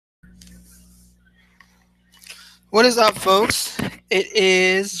What is up, folks? It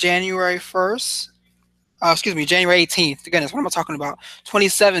is January 1st. Excuse me, January 18th. Goodness, what am I talking about?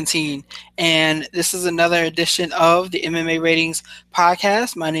 2017. And this is another edition of the MMA Ratings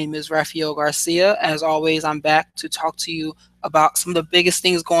podcast. My name is Rafael Garcia. As always, I'm back to talk to you about some of the biggest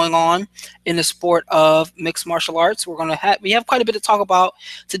things going on in the sport of mixed martial arts. We have quite a bit to talk about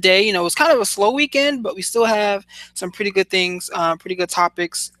today. It's kind of a slow weekend, but we still have some pretty good things, pretty good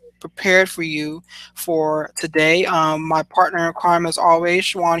topics prepared for you for today. My partner in crime, as always,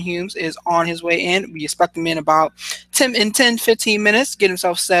 Shawan Humes, is on his way in. We expect him in about 10, 15 minutes, get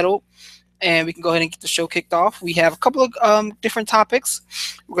himself settled, and we can go ahead and get the show kicked off. We have a couple of different topics.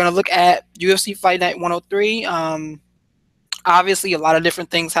 We're going to look at UFC Fight Night 103. Obviously, a lot of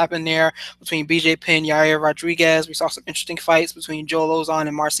different things happened there between BJ Penn, Yair Rodriguez. We saw some interesting fights between Joel Ozon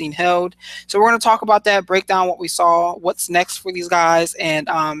and Marcin Held. So we're going to talk about that, break down what we saw, what's next for these guys, and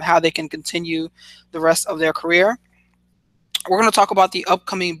how they can continue the rest of their career. We're going to talk about the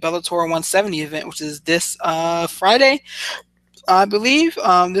upcoming Bellator 170 event, which is this Friday, I believe.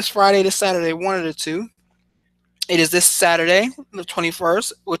 This Friday, this Saturday, one of the two. It is this Saturday, the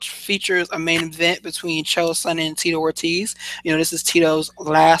 21st, which features a main event between Chael Sonnen and Tito Ortiz. This is Tito's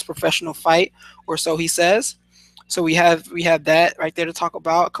last professional fight, or so he says. So we have that right there to talk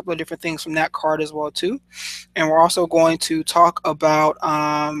about. A couple of different things from that card as well too, and we're also going to talk about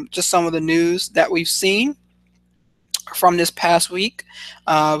just some of the news that we've seen from this past week.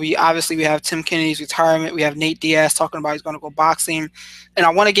 We have Tim Kennedy's retirement. We have Nate Diaz talking about he's going to go boxing, and I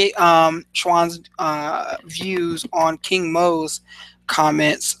want to get Schwann's views on King Mo's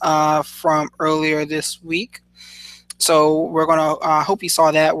comments from earlier this week. So we're gonna hope you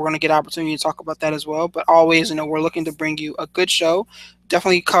saw that. We're gonna get opportunity to talk about that as well. But always, we're looking to bring you a good show.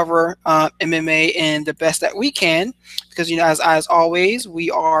 Definitely cover MMA in the best that we can, because as always, we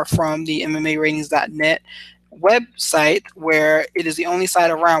are from the MMAratings.net website, where it is the only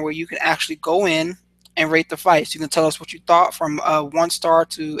site around where you can actually go in and rate the fights. You can tell us what you thought from a 1 star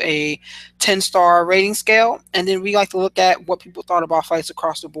to a 10-star rating scale, and then we like to look at what people thought about fights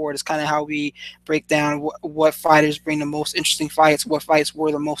across the board. It's kind of how we break down what fighters bring the most interesting fights, what fights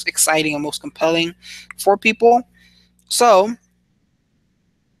were the most exciting and most compelling for people. So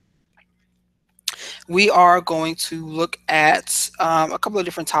we are going to look at a couple of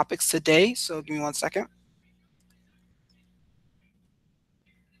different topics today. So give me 1 second.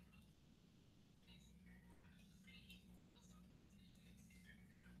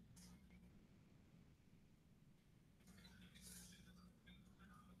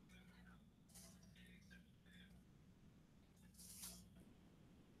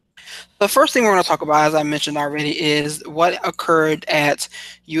 The first thing we're going to talk about, as I mentioned already, is what occurred at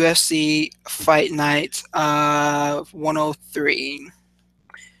UFC Fight Night 103.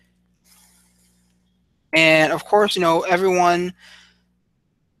 And of course, everyone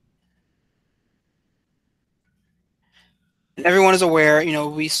is aware.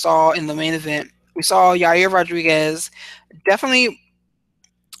 We saw in the main event, we saw Yair Rodriguez definitely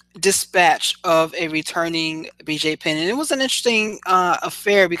dispatch of a returning BJ Penn, and it was an interesting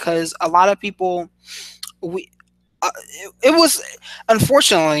affair because a lot of people, we it was,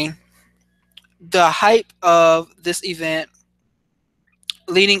 unfortunately, the hype of this event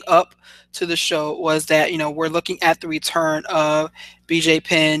leading up to the show was that we're looking at the return of BJ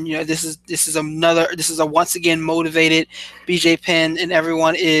Penn. This is a once again motivated BJ Penn, and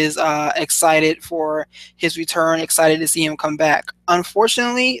everyone is excited for his return, excited to see him come back.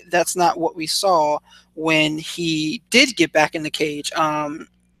 Unfortunately, that's not what we saw when he did get back in the cage.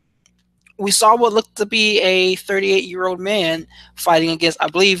 We saw what looked to be a 38-year-old man fighting against, I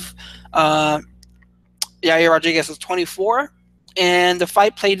believe, uh, Yair Rodriguez was 24, and the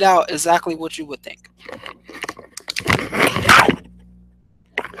fight played out exactly what you would think.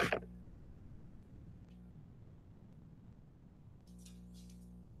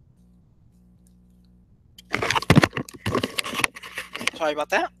 Sorry about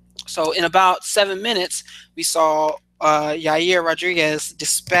that. So in about 7 minutes, we saw Yair Rodriguez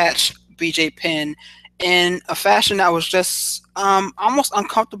dispatch BJ Penn in a fashion that was just almost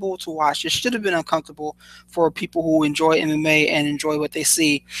uncomfortable to watch. It should have been uncomfortable for people who enjoy MMA and enjoy what they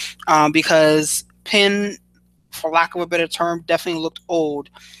see, because Penn, for lack of a better term, definitely looked old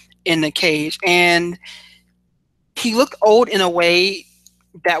in the cage, and he looked old in a way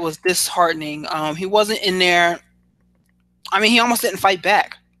that was disheartening. He wasn't in there. I mean, he almost didn't fight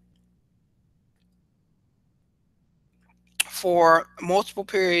back for multiple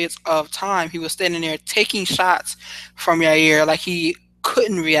periods of time. He was standing there taking shots from Yair like he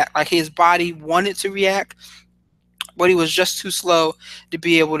couldn't react, like his body wanted to react, but he was just too slow to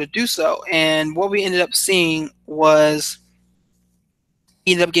be able to do so. And what we ended up seeing was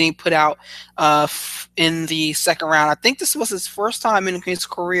he ended up getting put out in the second round. I think this was his first time in his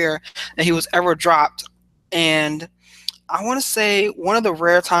career that he was ever dropped. And I want to say one of the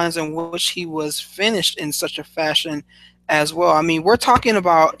rare times in which he was finished in such a fashion as well. I mean, we're talking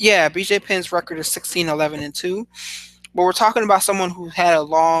about, yeah, BJ Penn's record is 16, 11, and 2, but we're talking about someone who had a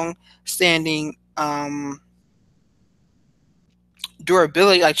long standing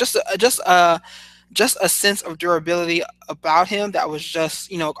durability, like just a sense of durability about him that was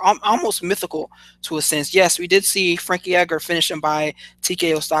just, almost mythical to a sense. Yes, we did see Frankie Edgar finish him by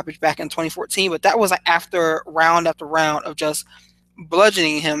TKO stoppage back in 2014, but that was like after round of just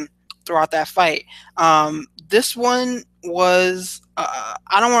bludgeoning him throughout that fight. This one was,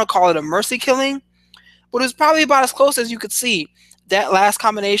 I don't want to call it a mercy killing, but it was probably about as close as you could see. That last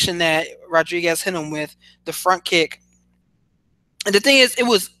combination that Rodriguez hit him with, the front kick. And the thing is, it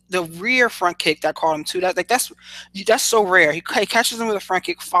was the rear front kick that caught him too. That's so rare. He catches him with a front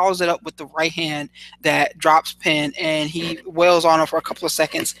kick, follows it up with the right hand that drops Penn, and he wails on him for a couple of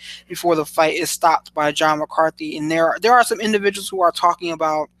seconds before the fight is stopped by John McCarthy. And there are some individuals who are talking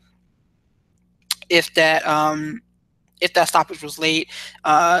about if that stoppage was late.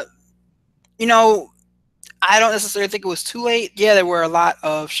 I don't necessarily think it was too late. Yeah, there were a lot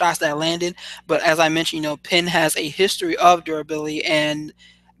of shots that landed, but as I mentioned, Penn has a history of durability and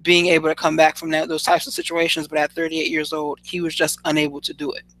being able to come back from those types of situations. But at 38 years old, he was just unable to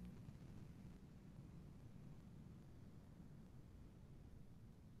do it.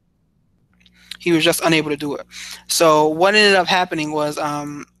 He was just unable to do it. So what ended up happening was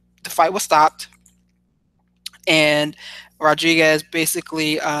the fight was stopped, and Rodriguez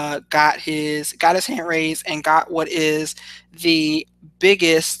basically got his hand raised and got what is the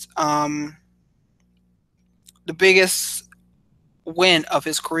biggest win of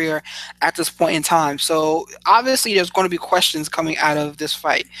his career at this point in time. So obviously there's going to be questions coming out of this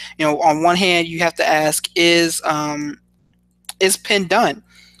fight. On one hand, you have to ask, is Penn done?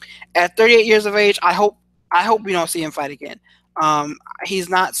 At 38 years of age, I hope we don't see him fight again. He's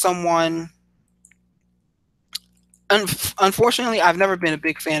not someone. Unfortunately, I've never been a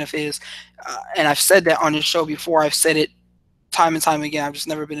big fan of his, and I've said that on this show before. I've said it time and time again. I've just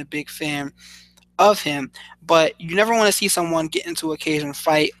never been a big fan of him. But you never want to see someone get into a cage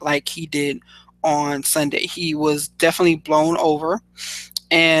fight like he did on Sunday. He was definitely blown over,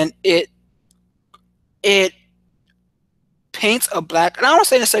 and it paints a black, and I don't want to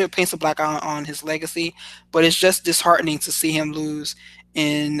say necessarily paints a black eye on his legacy, but it's just disheartening to see him lose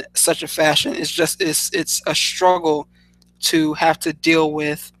in such a fashion. It's a struggle to have to deal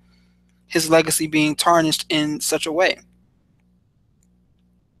with his legacy being tarnished in such a way.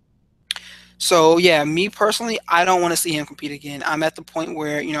 So yeah, me personally, I don't want to see him compete again. I'm at the point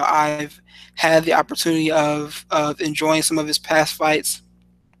where I've had the opportunity of enjoying some of his past fights,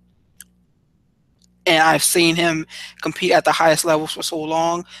 and I've seen him compete at the highest levels for so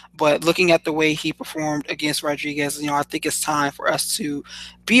long. But looking at the way he performed against Rodriguez, I think it's time for us to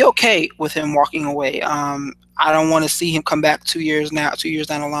be okay with him walking away. I don't want to see him come back 2 years down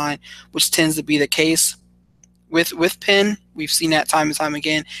the line, which tends to be the case with Penn. We've seen that time and time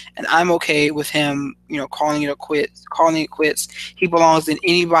again, and I'm okay with him, calling it quits. He belongs in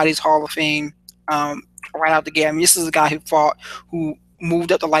anybody's Hall of Fame right out the gate. I mean, this is a guy who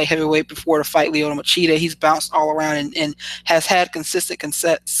moved up the light heavyweight before to fight Lyoto Machida. He's bounced all around and has had consistent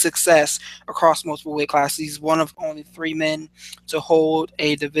success across multiple weight classes. He's one of only 3 men to hold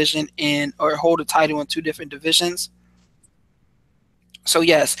a title in 2 different divisions. So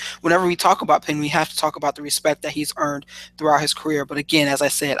yes, whenever we talk about Penn, we have to talk about the respect that he's earned throughout his career. But again, as I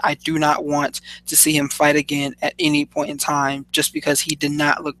said, I do not want to see him fight again at any point in time, just because he did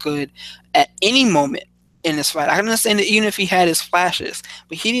not look good at any moment in this fight. I can understand that even if he had his flashes,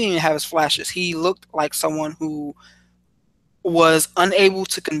 but he didn't even have his flashes. He looked like someone who was unable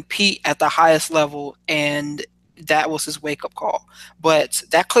to compete at the highest level, and that was his wake-up call. But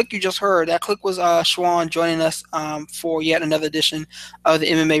that click you just heard, that click was Schwan joining us for yet another edition of the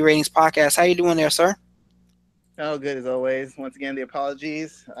MMA Ratings Podcast. How you doing there, sir? Oh, good as always. Once again, the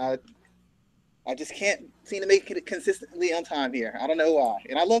apologies. I just can't seem to make it consistently on time here. I don't know why.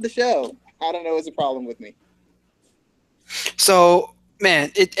 And I love the show. I don't know what's the problem with me. So,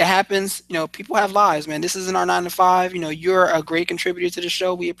 man, it happens. People have lives, man. This isn't our 9 to 5. You're a great contributor to the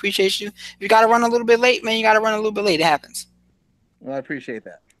show. We appreciate you. If you got to run a little bit late, man, you got to run a little bit late. It happens. Well, I appreciate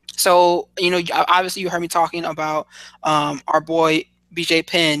that. So, obviously you heard me talking about our boy BJ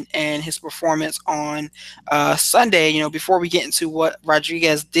Penn and his performance on Sunday. Before we get into what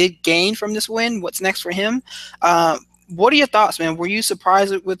Rodriguez did gain from this win, what's next for him, What are your thoughts, man? Were you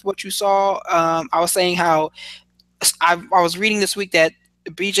surprised with what you saw? I was saying how I was reading this week that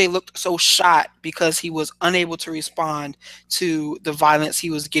BJ looked so shot because he was unable to respond to the violence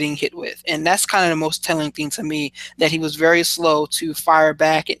he was getting hit with. And that's kind of the most telling thing to me, that he was very slow to fire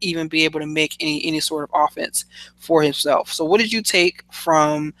back and even be able to make any sort of offense for himself. So what did you take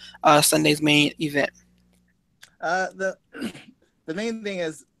from Sunday's main event? The the main thing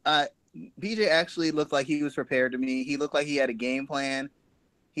is BJ actually looked like he was prepared to me. He looked like he had a game plan.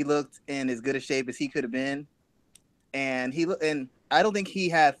 He looked in as good a shape as he could have been, and I don't think he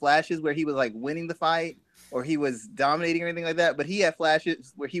had flashes where he was like winning the fight or he was dominating or anything like that. But he had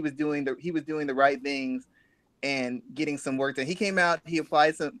flashes where he was doing the right things and getting some work done. He came out, he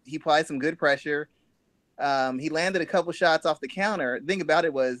applied some good pressure. He landed a couple shots off the counter. The thing about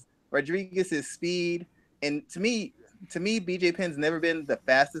it was Rodriguez's speed, and to me, BJ Penn's never been the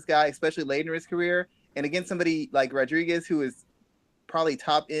fastest guy, especially late in his career. And against somebody like Rodriguez, who is probably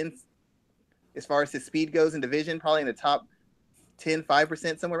top end as far as his speed goes in division, probably in the top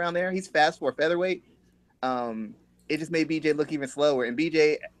 5%, somewhere around there. He's fast for a featherweight. It just made BJ look even slower. And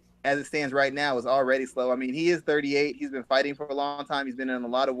BJ, as it stands right now, is already slow. I mean, he is 38. He's been fighting for a long time. He's been in a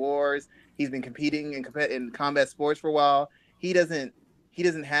lot of wars. He's been competing in combat sports for a while. He doesn't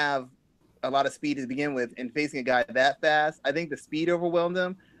have a lot of speed to begin with. And facing a guy that fast, I think the speed overwhelmed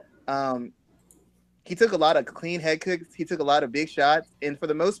him. Um, he took a lot of clean head kicks. He took a lot of big shots. And for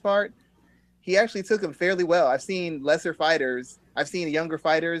the most part, he actually took them fairly well. I've seen lesser fighters. I've seen younger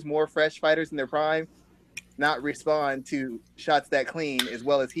fighters, more fresh fighters in their prime, not respond to shots that clean as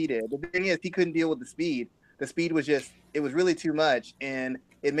well as he did. The thing is, he couldn't deal with the speed. The speed was it was really too much, and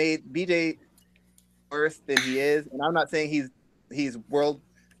it made BJ worse than he is. And I'm not saying he's world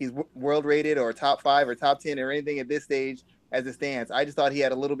rated or top 5 or top 10 or anything at this stage as it stands. I just thought he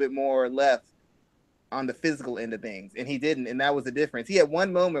had a little bit more left on the physical end of things, and he didn't, and that was the difference. He had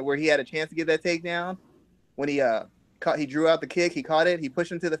one moment where he had a chance to get that takedown when he drew out the kick, he caught it, he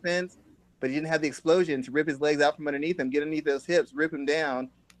pushed him to the fence, but he didn't have the explosion to rip his legs out from underneath him, get underneath those hips, rip him down,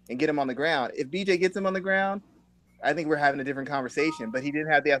 and get him on the ground. If BJ gets him on the ground, I think we're having a different conversation. But he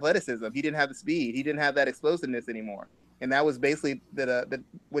didn't have the athleticism, he didn't have the speed, he didn't have that explosiveness anymore, and that was basically that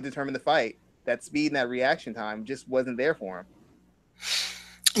what determined the fight. That speed and that reaction time just wasn't there for him.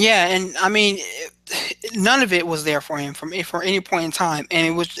 Yeah, and I mean, none of it was there for him for any point in time, and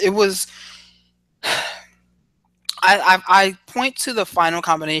it was. I point to the final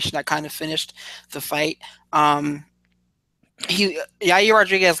combination that kind of finished the fight. Um, Yair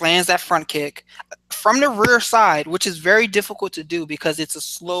Rodriguez lands that front kick from the rear side, which is very difficult to do because it's a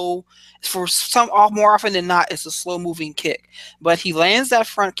slow, for some, more often than not, it's a slow moving kick. But he lands that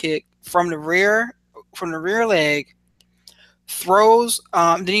front kick from the rear leg,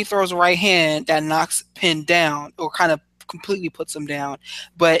 then he throws a right hand that knocks Penn down, or kind of completely puts him down.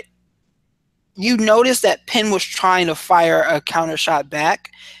 But you notice that Penn was trying to fire a counter shot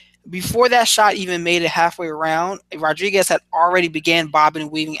back. Before that shot even made it halfway around, Rodriguez had already began bobbing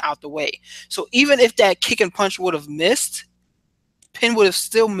and weaving out the way. So even if that kick and punch would have missed, Penn would have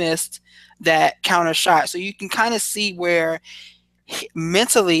still missed that counter shot. So you can kind of see where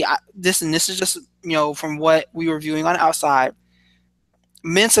mentally, this is just, from what we were viewing on the outside,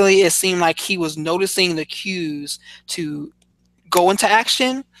 mentally it seemed like he was noticing the cues to go into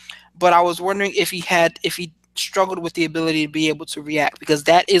action, but I was wondering if he struggled with the ability to be able to react, because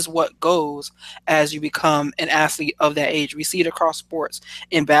that is what goes as you become an athlete of that age. We see it across sports,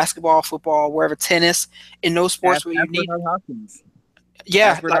 in basketball, football, wherever, tennis, in those sports where you need. Hopkins.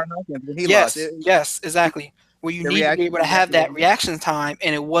 Yeah, Hopkins when he yes, lost. yes, exactly. Where you need to be able to have that reaction time,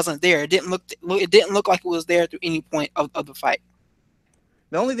 and it wasn't there. It didn't look like it was there through any point of the fight.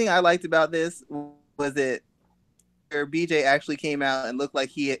 The only thing I liked about this was that BJ actually came out and looked like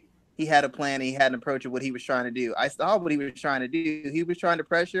he had a plan, he had an approach of what he was trying to do. I saw what he was trying to do. He was trying to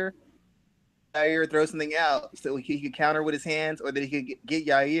pressure Yair, throw something out so he could counter with his hands, or that he could get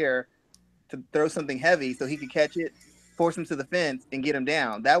Yair to throw something heavy so he could catch it, force him to the fence, and get him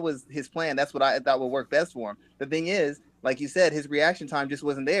down. That was his plan. That's what I thought would work best for him. The thing is, like you said, his reaction time just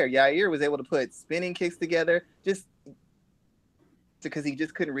wasn't there. Yair was able to put spinning kicks together just because he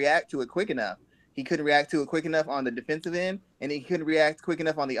just couldn't react to it quick enough. He couldn't react to it quick enough on the defensive end, and he couldn't react quick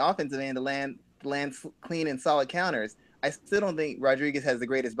enough on the offensive end to land clean and solid counters. I still don't think Rodriguez has the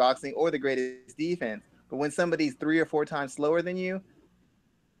greatest boxing or the greatest defense, but when somebody's 3 or 4 times slower than you,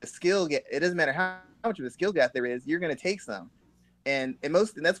 it doesn't matter how much of a skill gap there is, you're going to take some. And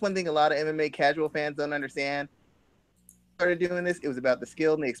that's one thing a lot of MMA casual fans don't understand. Started doing this, it was about the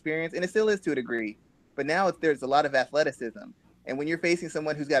skill and the experience, and it still is to a degree. But now there's a lot of athleticism. And when you're facing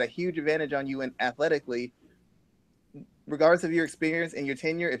someone who's got a huge advantage on you athletically, regardless of your experience and your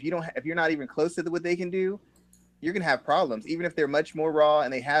tenure, if you're not even close to what they can do, you're gonna have problems. Even if they're much more raw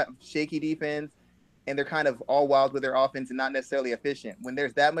and they have shaky defense and they're kind of all wild with their offense and not necessarily efficient. When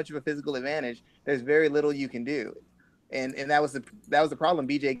there's that much of a physical advantage, there's very little you can do. And that was the problem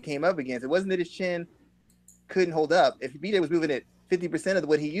BJ came up against. It wasn't that his chin couldn't hold up. If BJ was moving at 50% of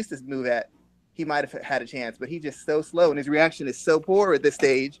what he used to move at, he might have had a chance. But he's just so slow, and his reaction is so poor at this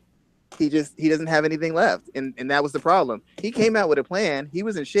stage. He doesn't have anything left, and that was the problem. He came out with a plan. He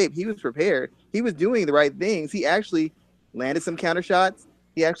was in shape. He was prepared. He was doing the right things. He actually landed some counter shots.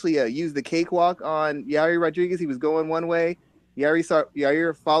 He actually used the cakewalk on Yair Rodriguez. He was going one way.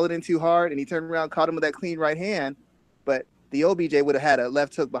 Yair followed in too hard, and he turned around, caught him with that clean right hand. But the old BJ would have had a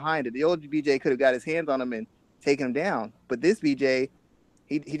left hook behind it. The old BJ could have got his hands on him and taken him down. But this BJ,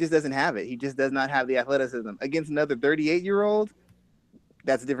 he just doesn't have it. He just does not have the athleticism. Against another 38-year-old,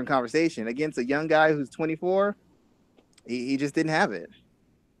 that's a different conversation. Against a young guy who's 24, he just didn't have it.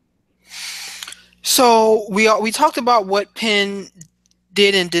 So we talked about what Penn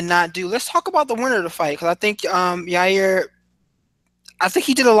did and did not do. Let's talk about the winner of the fight, because I think Yair, I think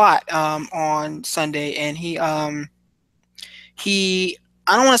he did a lot on Sunday, and he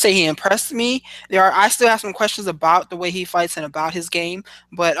I don't want to say he impressed me. I still have some questions about the way he fights and about his game.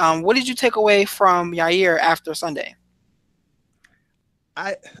 But what did you take away from Yair after Sunday?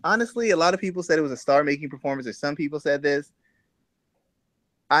 I honestly, a lot of people said it was a star-making performance, or some people said this.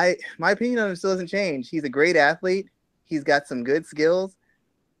 My opinion on him still doesn't change. He's a great athlete. He's got some good skills.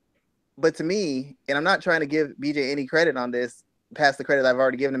 But to me, and I'm not trying to give BJ any credit on this, past the credit I've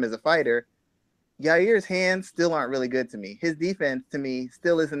already given him as a fighter, Yair's hands still aren't really good to me. His defense, to me,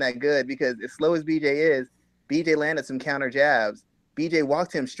 still isn't that good, because as slow as BJ is, BJ landed some counter jabs. BJ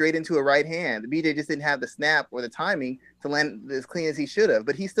walked him straight into a right hand. BJ just didn't have the snap or the timing to land as clean as he should have,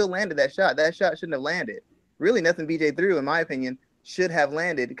 but he still landed that shot. That shot shouldn't have landed. Really, nothing BJ threw, in my opinion, should have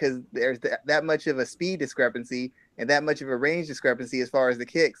landed, because there's that much of a speed discrepancy and that much of a range discrepancy as far as the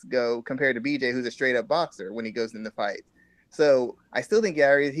kicks go compared to BJ, who's a straight-up boxer when he goes into fights. So I still think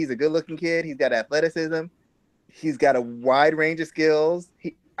Gary, he's a good-looking kid. He's got athleticism. He's got a wide range of skills.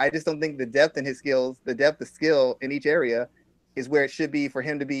 I just don't think the depth in his skills, the depth of skill in each area is where it should be for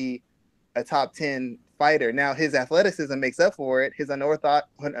him to be a top 10 fighter. Now, his athleticism makes up for it. His unorthodox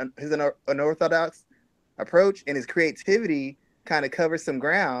approach and his creativity kind of covers some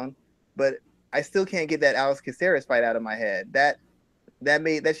ground, but I still can't get that Alex Caceres fight out of my head. That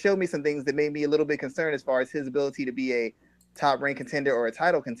showed me some things that made me a little bit concerned as far as his ability to be a top-ranked contender or a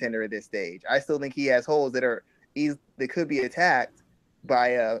title contender at this stage. I still think he has holes that could be attacked by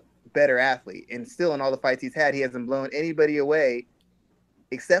a better athlete. And still, in all the fights he's had, he hasn't blown anybody away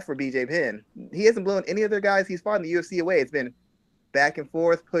except for BJ Penn. He hasn't blown any other guys he's fought in the UFC away. It's been back and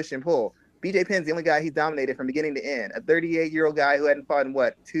forth, push and pull. BJ Penn's the only guy he's dominated from beginning to end. A 38-year-old guy who hadn't fought in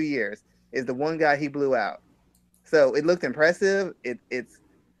 2 years is the one guy he blew out. So it looked impressive. It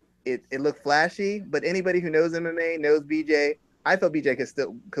looked flashy, but anybody who knows MMA knows BJ. I felt BJ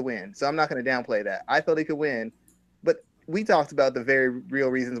could win, so I'm not going to downplay that. I felt he could win, but we talked about the very real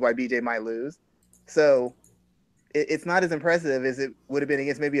reasons why BJ might lose. So it's not as impressive as it would have been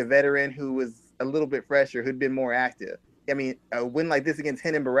against maybe a veteran who was a little bit fresher, who'd been more active. I mean, a win like this against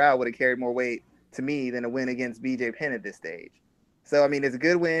Renan Barão would have carried more weight to me than a win against BJ Penn at this stage. So I mean, it's a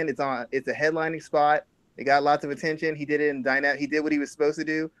good win. It's a headlining spot. It got lots of attention. He did it in dynamic. He did what he was supposed to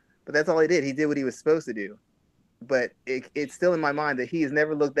do. But that's all he did. He did what he was supposed to do. But it's still in my mind that he has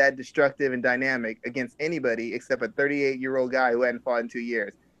never looked that destructive and dynamic against anybody except a 38-year-old guy who hadn't fought in 2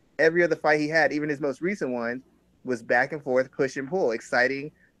 years. Every other fight he had, even his most recent one, was back and forth, push and pull,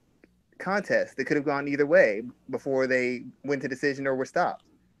 exciting contests that could have gone either way before they went to decision or were stopped.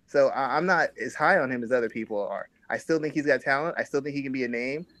 So I'm not as high on him as other people are. I still think he's got talent. I still think he can be a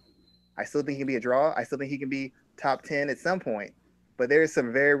name. I still think he can be a draw. I still think he can be top 10 at some point. But there's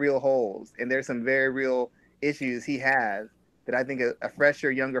some very real holes, and there's some very real issues he has that I think a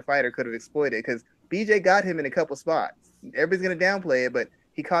fresher, younger fighter could have exploited, because BJ got him in a couple spots. Everybody's going to downplay it, but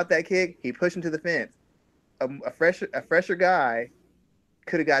he caught that kick. He pushed him to the fence. A fresher guy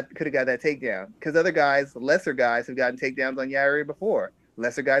could have got that takedown, because other guys, lesser guys, have gotten takedowns on Yair before.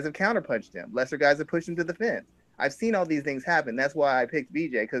 Lesser guys have counterpunched him. Lesser guys have pushed him to the fence. I've seen all these things happen. That's why I picked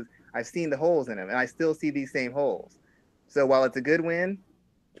BJ, because I've seen the holes in him, and I still see these same holes. So while it's a good win,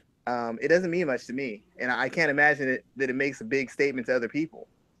 it doesn't mean much to me, and I can't imagine that it makes a big statement to other people.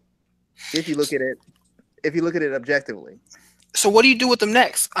 If you look at it objectively. So what do you do with him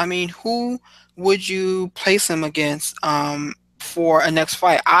next? I mean, who would you place him against for a next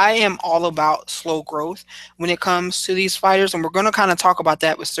fight. I am all about slow growth when it comes to these fighters, and we're going to kind of talk about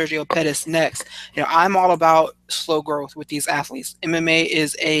that with Sergio Pettis next. I'm all about slow growth with these athletes. MMA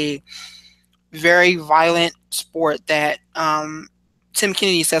is a very violent sport that Tim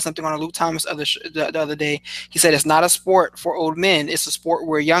Kennedy said something on a Luke Thomas the other day. He said it's not a sport for old men. It's a sport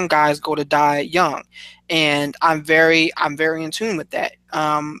where young guys go to die young, and I'm very in tune with that.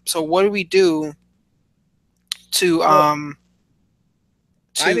 So what do we do to I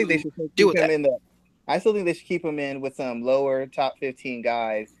think they should deal keep with him that? in the. I still think they should keep him in with some lower top 15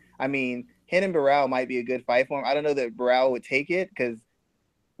 guys. I mean, Renan Barão might be a good fight for him. I don't know that Barão would take it because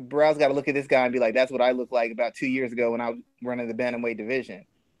Barão's got to look at this guy and be like, "That's what I looked like about 2 years ago when I was running the bantamweight division."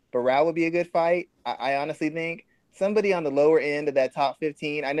 Barão would be a good fight. I honestly think somebody on the lower end of that top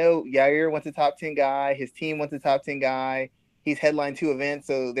 15. I know Yair wants a top 10 guy. His team wants a top 10 guy. He's headlined 2 events,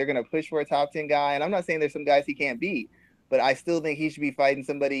 so they're going to push for a top 10 guy. And I'm not saying there's some guys he can't beat, but I still think he should be fighting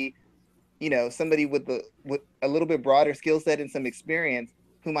somebody, somebody with a little bit broader skill set and some experience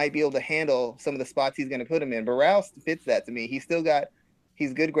who might be able to handle some of the spots he's going to put him in. Barão fits that to me. He's a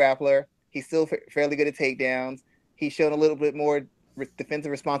good grappler. He's still fairly good at takedowns. He's shown a little bit more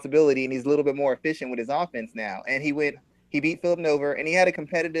defensive responsibility, and he's a little bit more efficient with his offense now. And he beat Philip Nover, and he had a good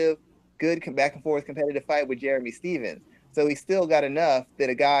back and forth competitive fight with Jeremy Stevens. So he's still got enough that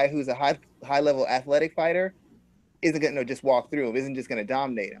a guy who's a high level athletic fighter isn't going to just walk through him, isn't just going to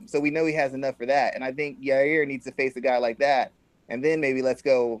dominate him. So we know he has enough for that. And I think Yair needs to face a guy like that. And then maybe let's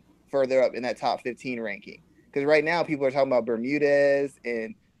go further up in that top 15 ranking. Because right now people are talking about Bermudez,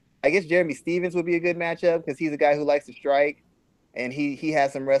 and I guess Jeremy Stevens would be a good matchup because he's a guy who likes to strike and he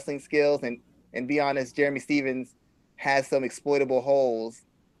has some wrestling skills. And be honest, Jeremy Stevens has some exploitable holes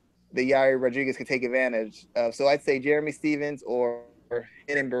that Yair Rodriguez could take advantage of. So I'd say Jeremy Stevens or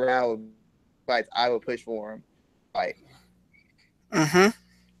Renan Barão fights I would push for him. Fight.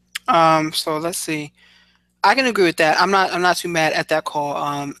 So let's see. I can agree with that. I'm not too mad at that call.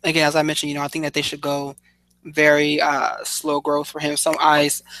 Again, as I mentioned, I think that they should go very slow growth for him. I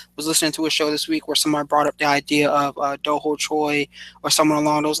was listening to a show this week where someone brought up the idea of Doho Choi or someone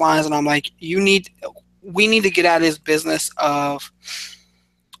along those lines, and I'm like, we need to get out of this business of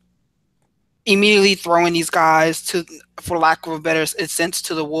immediately throwing these guys to, for lack of a better sense,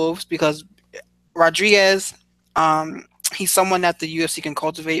 to the wolves, because Rodriguez, he's someone that the UFC can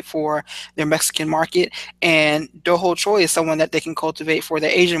cultivate for their Mexican market, and Doho Choi is someone that they can cultivate for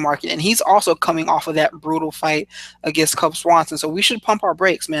the Asian market, and he's also coming off of that brutal fight against Cub Swanson. So we should pump our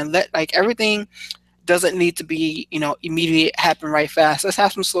brakes, man. Everything doesn't need to be immediate, happen right fast. Let's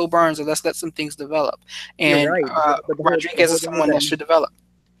have some slow burns, and let's let some things develop. You're And right, but the Rodriguez whole is thing is someone that that should develop.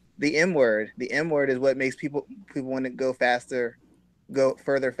 the M word, is what makes people want to go faster, go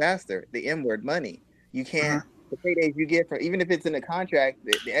further faster. The M word, money. You can't Mhm. the paydays you get from, even if it's in a contract,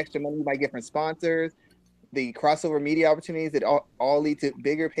 the extra money you might get from sponsors, the crossover media opportunities that all lead to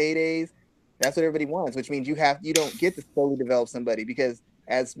bigger paydays. That's what everybody wants, which means you don't get to slowly develop somebody because,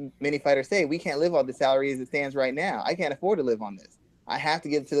 as many fighters say, we can't live on the salary as it stands right now. I can't afford to live on this. I have to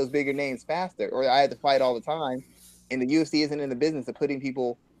get to those bigger names faster, or I have to fight all the time. And the UFC isn't in the business of putting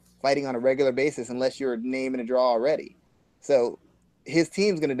people fighting on a regular basis unless you're a name and a draw already. So his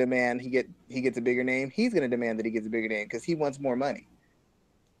team's going to demand he gets a bigger name. He's going to demand that he gets a bigger name because he wants more money.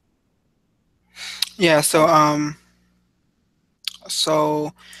 Yeah. So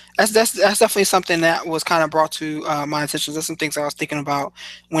that's definitely something that was kind of brought to my attention. There's some things I was thinking about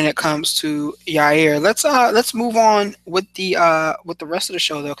when it comes to Yair. Let's move on with the rest of the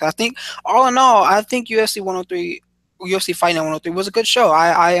show though, because I think all in all, I think UFC Fight Night 103 was a good show.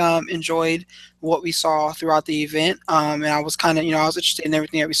 I enjoyed what we saw throughout the event, and I was kind of I was interested in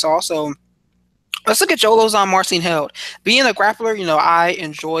everything that we saw. So let's look at Joe Lozon, Marcin Held. Being a grappler, I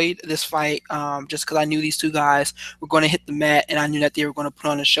enjoyed this fight just because I knew these two guys were going to hit the mat, and I knew that they were going to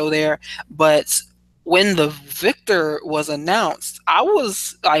put on a show there. But when the victor was announced, I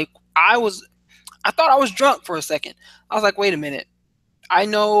thought I was drunk for a second. I was like, wait a minute. I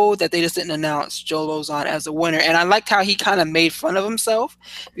know that they just didn't announce Joe Lozon as the winner, and I liked how he kind of made fun of himself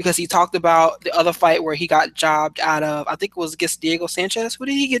because he talked about the other fight where he got jobbed out of. I think it was against Diego Sanchez. Who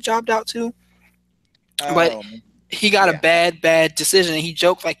did he get jobbed out to? But Oh, he got a yeah. bad decision, and he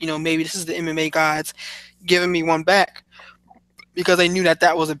joked like, maybe this is the MMA gods giving me one back because they knew that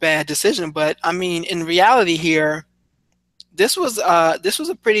that was a bad decision. But I mean, in reality here, this was a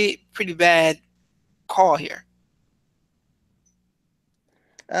pretty bad call here.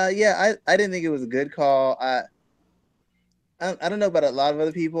 I didn't think it was a good call. I don't know about a lot of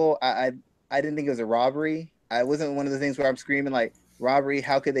other people. I didn't think it was a robbery. I wasn't one of the things where I'm screaming like robbery.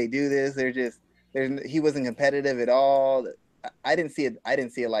 How could they do this? He wasn't competitive at all. I didn't see it. I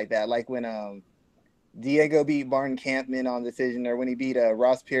didn't see it like that. Like when Diego beat Martin Kampman on decision, or when he beat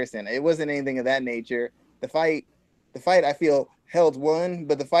Ross Pearson. It wasn't anything of that nature. The fight, I feel held one,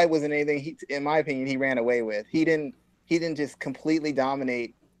 but the fight wasn't anything. In my opinion, he ran away with. He didn't just completely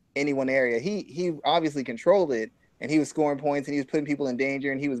dominate any one area. He obviously controlled it, and he was scoring points, and he was putting people in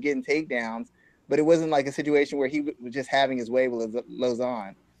danger, and he was getting takedowns. But it wasn't like a situation where he was just having his way with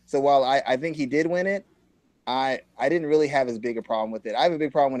Lozon. So while I think he did win it, I didn't really have as big a problem with it. I have a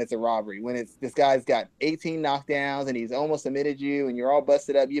big problem when it's a robbery, when it's this guy's got 18 knockdowns and he's almost submitted you, and you're all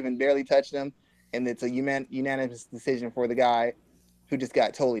busted up, you even barely touched him, and it's a unanimous decision for the guy who just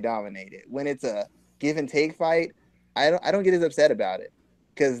got totally dominated. When it's a give and take fight, I don't get as upset about it,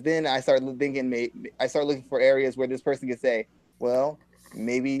 because then I start looking for areas where this person can say, well,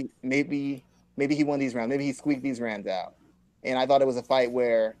 maybe he won these rounds, maybe he squeaked these rounds out, and I thought it was a fight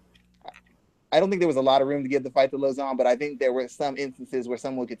where I don't think there was a lot of room to give the fight to Lozon, but I think there were some instances where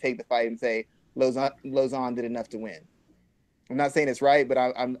someone could take the fight and say Lozon did enough to win. I'm not saying it's right, but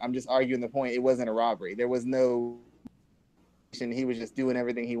I'm just arguing the point. It wasn't a robbery. There was no. He was just doing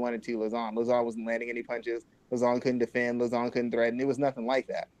everything he wanted to. Lozon wasn't landing any punches. Lozon couldn't defend. Lozon couldn't threaten. It was nothing like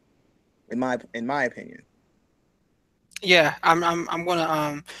that, in my opinion. Yeah, I'm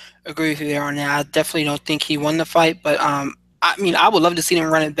gonna agree with you there on that. I definitely don't think he won the fight, but I mean, I would love to see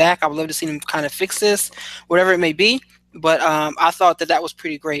him run it back. I would love to see him kind of fix this, whatever it may be. But I thought that that was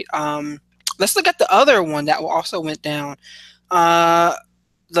pretty great. Let's look at the other one that also went down. Uh,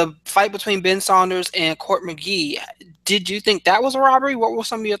 the fight between Ben Saunders and Court McGee. Did you think that was a robbery? What were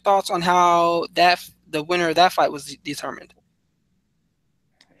some of your thoughts on how the winner of that fight was determined?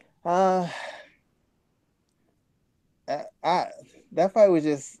 Uh, I that fight was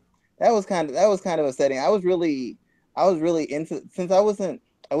just that was kind of upsetting. I was really into, since I wasn't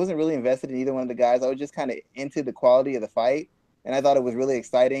really invested in either one of the guys. I was just kind of into the quality of the fight, and I thought it was really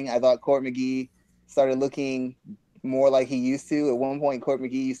exciting. I thought Court McGee started looking more like he used to. At one point, Court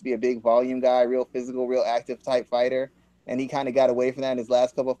McGee used to be a big volume guy, real physical, real active type fighter, and he kind of got away from that in his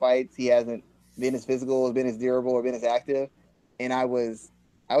last couple of fights. He hasn't been as physical, been as durable, or been as active, and I was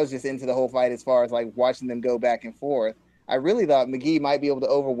just into the whole fight as far as like watching them go back and forth. I really thought McGee might be able to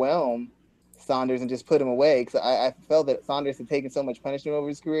overwhelm Saunders and just put him away, because I felt that Saunders had taken so much punishment over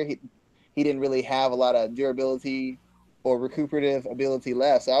his career. He didn't really have a lot of durability or recuperative ability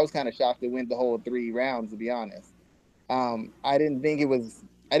left. So I was kind of shocked it went the whole 3 rounds, to be honest. I didn't think it was.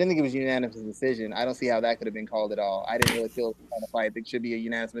 I didn't think it was unanimous decision. I don't see how that could have been called at all. I didn't really feel kind of fight. It should be a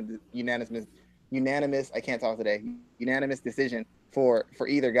unanimous. I can't talk today. Unanimous decision for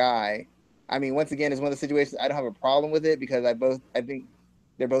either guy. I mean, once again, it's one of the situations I don't have a problem with it, because I think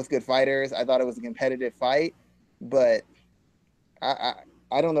they're both good fighters. I thought it was a competitive fight, but I I,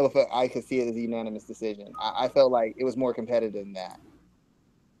 I don't know if I could see it as a unanimous decision. I felt like it was more competitive than that.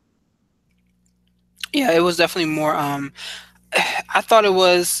 Yeah, it was definitely more. I thought it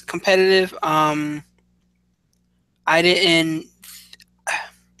was competitive. I didn't.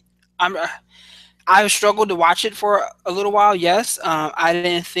 I'm. I struggled to watch it for a little while. Yes, I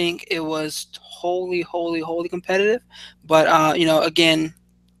didn't think it was wholly competitive, but again,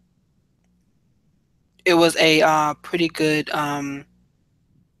 it was a pretty good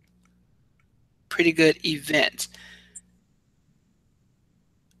event.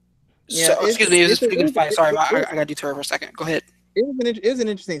 Yeah, So, excuse me, it was a it's a, pretty good fight. Sorry, it, I got deterred for a second. Go ahead. it was an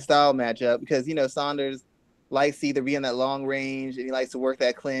interesting style matchup, because Saunders likes to either be in that long range, and he likes to work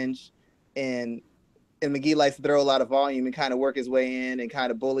that clinch, and McGee likes to throw a lot of volume and kind of work his way in and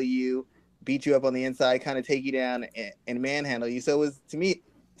kind of bully you, beat you up on the inside, kind of take you down and manhandle you. So it was, to me,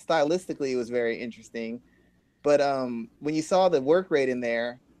 stylistically, it was very interesting. But when you saw the work rate in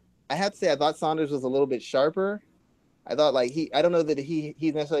there, I have to say I thought Saunders was a little bit sharper. I thought like I don't know that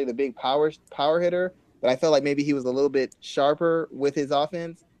he's necessarily the big power hitter, but I felt like maybe he was a little bit sharper with his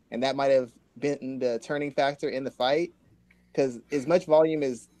offense, and that might have been the turning factor in the fight. Because as much volume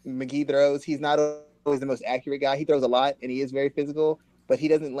as McGee throws, he's not always the most accurate guy. He throws a lot, and he is very physical, but he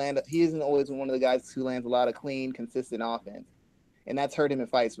doesn't land. He isn't always one of the guys who lands a lot of clean, consistent offense, and that's hurt him in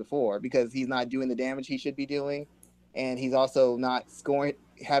fights before, because he's not doing the damage he should be doing, and he's also not scoring,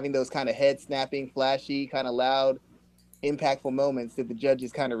 having those kind of head snapping, flashy, kind of loud, impactful moments that the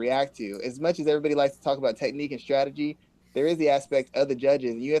judges kind of react to. As much as everybody likes to talk about technique and strategy, there is the aspect of the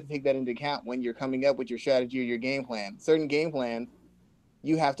judges, and you have to take that into account when you're coming up with your strategy or your game plan. Certain game plans,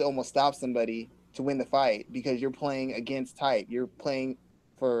 you have to almost stop somebody to win the fight, because you're playing against type. You're playing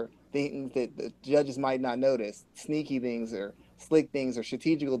for things that the judges might not notice, sneaky things or slick things or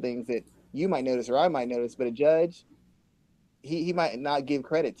strategical things that you might notice or I might notice, but a judge, he might not give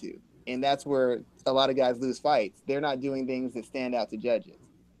credit to. And that's where a lot of guys lose fights. They're not doing things that stand out to judges.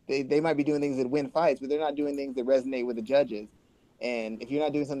 They might be doing things that win fights, but they're not doing things that resonate with the judges. And if you're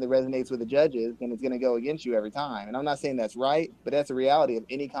not doing something that resonates with the judges, then it's going to go against you every time. And I'm not saying that's right, but that's the reality of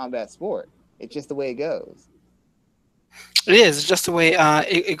any combat sport. It's just the way it goes. It is. It's just the way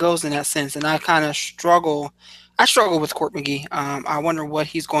it goes in that sense. And I kind of struggle. I struggle with Court McGee. I wonder what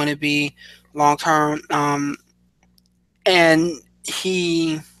he's going to be long term. And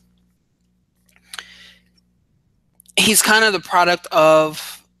he's kind of the product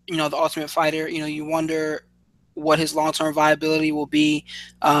of the Ultimate Fighter. You wonder what his long term viability will be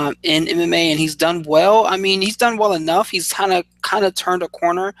in MMA, and he's done well. I mean, he's done well enough. He's kind of turned a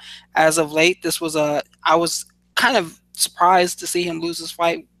corner as of late. I was kind of surprised to see him lose his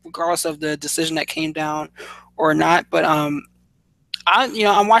fight, regardless of the decision that came down or not. But I'm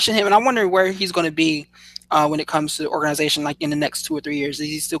watching him, and I wonder where he's going to be when it comes to the organization, like in the next 2 or 3 years. Is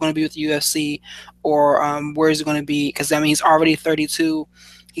he still going to be with the UFC, or where is he going to be? Because I mean, he's already 32.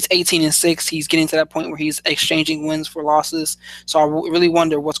 He's 18-6. He's getting to that point where he's exchanging wins for losses. So I really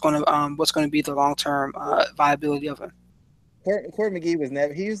wonder what's going to be the long term viability of him. Court McGee was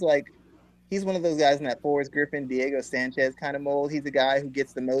never. He's one of those guys in that Forrest Griffin, Diego Sanchez kind of mold. He's a guy who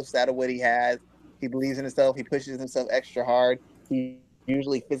gets the most out of what he has. He believes in himself. He pushes himself extra hard. He's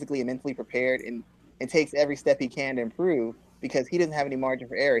usually physically and mentally prepared and takes every step he can to improve because he doesn't have any margin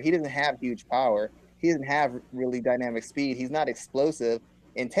for error. He doesn't have huge power. He doesn't have really dynamic speed. He's not explosive.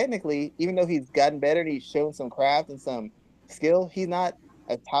 And technically, even though he's gotten better and he's shown some craft and some skill, he's not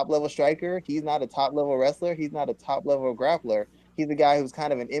a top level striker. He's not a top level wrestler. He's not a top level grappler. He's a guy who's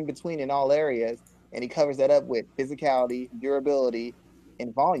kind of an in between in all areas, and he covers that up with physicality, durability,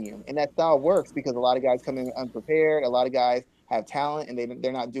 and volume. And that style works because a lot of guys come in unprepared. A lot of guys have talent and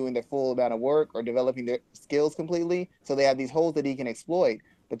they're not doing their full amount of work or developing their skills completely. So they have these holes that he can exploit.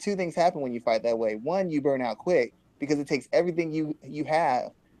 But two things happen when you fight that way. One, you burn out quick because it takes everything you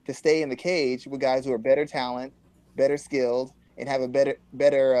have to stay in the cage with guys who are better talent, better skilled, and have a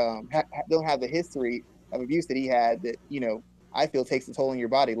don't have the history of abuse that he had that I feel takes a toll on your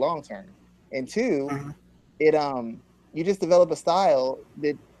body long term. And two, Mhm. it you just develop a style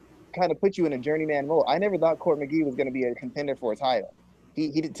that kind of puts you in a journeyman mode. I never thought Court McGee was going to be a contender for a title.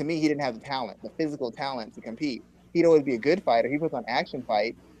 To me, he didn't have the talent, the physical talent to compete. He'd always be a good fighter. He puts on action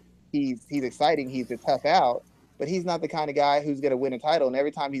fights. He's exciting. He's a tough out, but he's not the kind of guy who's going to win a title. And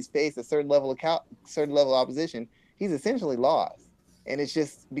every time he's faced a certain level of opposition, he's essentially lost. And it's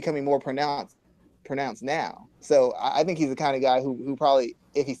just becoming more pronounced now. So I think he's the kind of guy who probably,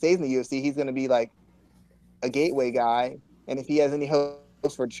 if he stays in the UFC, he's going to be like a gateway guy. And if he has any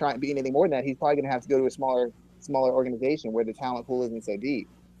hopes for trying being anything more than that, he's probably going to have to go to a smaller organization where the talent pool isn't so deep.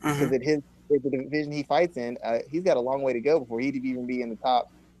 Because Mhm. at the division he fights in, he's got a long way to go before he'd even be in the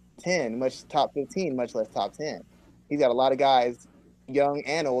top 10, much top 15, much less top 10. He's got a lot of guys, young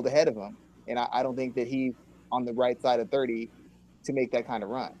and old, ahead of him. And I don't think that he's on the right side of 30 to make that kind of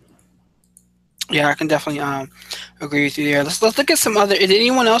run. Yeah, I can definitely agree with you there. Let's look at some other. Did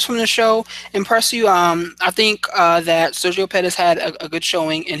anyone else from the show impress you? I think that Sergio Pettis had a good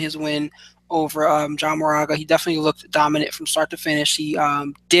showing in his win over John Moraga. He definitely looked dominant from start to finish. He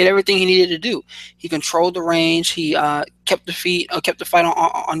did everything he needed to do. He controlled the range. He kept the fight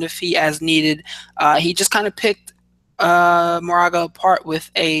on the feet as needed. He just kind of picked Moraga apart with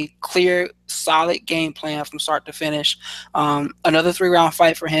a clear, solid game plan from start to finish. Another 3 round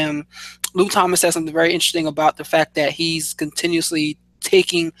fight for him. Luke Thomas said something very interesting about the fact that he's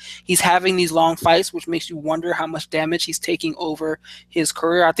having these long fights, which makes you wonder how much damage he's taking over his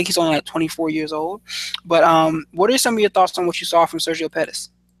career. I think he's only like 24 years old. But what are some of your thoughts on what you saw from Sergio Pettis?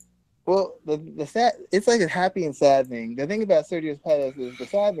 Well, the sad, it's like a happy and sad thing. The thing about Sergio Pettis is the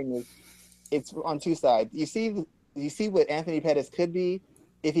sad thing is it's on two sides. You see what Anthony Pettis could be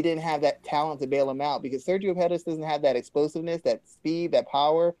if he didn't have that talent to bail him out, because Sergio Pettis doesn't have that explosiveness, that speed, that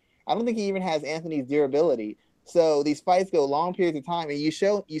power. I don't think he even has Anthony's durability. So these fights go long periods of time, and you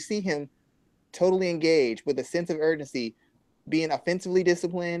see him totally engaged with a sense of urgency, being offensively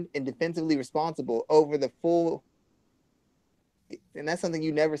disciplined and defensively responsible over the full. And that's something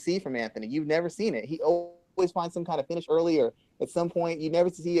you never see from Anthony. You've never seen it. He always finds some kind of finish early, or at some point. You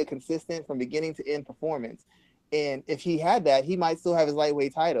never see a consistent from beginning to end performance. And if he had that, he might still have his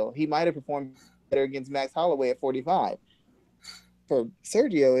lightweight title. He might have performed better against Max Holloway at 45. For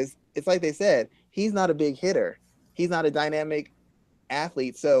Sergio, it's like they said, he's not a big hitter. He's not a dynamic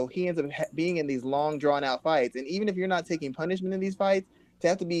athlete. So he ends up being in these long, drawn out fights. And even if you're not taking punishment in these fights, to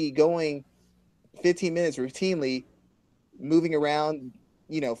have to be going 15 minutes routinely, moving around,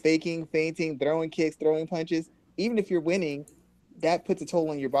 faking, feinting, throwing kicks, throwing punches, even if you're winning, that puts a toll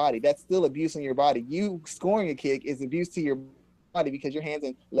on your body. That's still abuse on your body. You scoring a kick is abuse to your body because your hands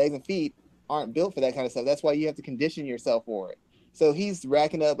and legs and feet aren't built for that kind of stuff. That's why you have to condition yourself for it. So he's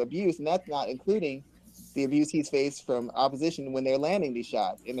racking up abuse, and that's not including the abuse he's faced from opposition when they're landing these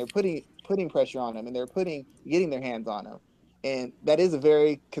shots and they're putting pressure on him and they're putting getting their hands on him. And that is a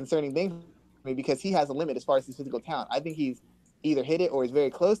very concerning thing for me because he has a limit as far as his physical talent. I think he's either hit it or is very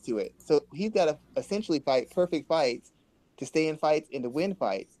close to it. So he's got to essentially fight perfect fights to stay in fights and to win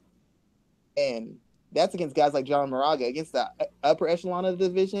fights. And that's against guys like John Moraga. Against the upper echelon of the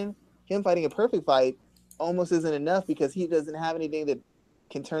division, him fighting a perfect fight almost isn't enough because he doesn't have anything that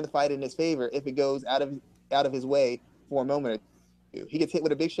can turn the fight in his favor if it goes out of his way for a moment or two. He gets hit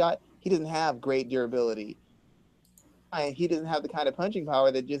with a big shot. He doesn't have great durability. And he doesn't have the kind of punching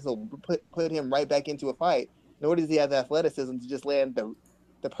power that just will put him right back into a fight. Nor does he have the athleticism to just land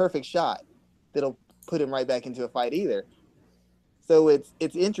the perfect shot that'll put him right back into a fight either. So it's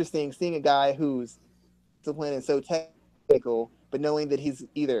interesting seeing a guy who's disciplined and so technical, but knowing that he's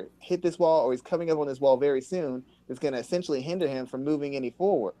either hit this wall or he's coming up on this wall very soon, that's going to essentially hinder him from moving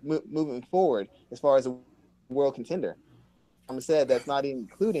moving forward as far as a world contender. I said that's not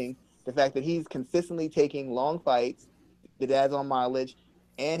including the fact that he's consistently taking long fights that adds on mileage,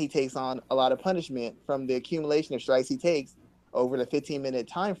 and he takes on a lot of punishment from the accumulation of strikes he takes over the 15-minute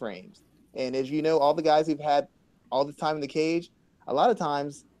time frames. And as you know, all the guys who've had all this time in the cage, a lot of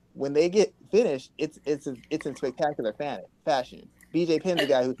times when they get finished, it's in spectacular fashion. BJ Penn's a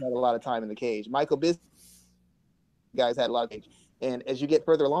guy who's had a lot of time in the cage. Michael Bisping guys had a lot of cage. And as you get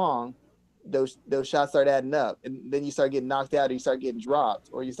further along, those shots start adding up, and then you start getting knocked out, or you start getting dropped,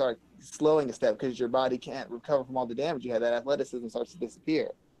 or you start slowing a step because your body can't recover from all the damage you had. That athleticism starts to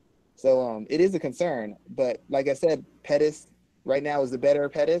disappear. So it is a concern. But like I said, Pettis right now is the better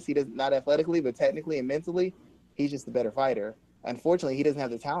Pettis. He does not athletically, but technically and mentally, he's just the better fighter. Unfortunately, he doesn't have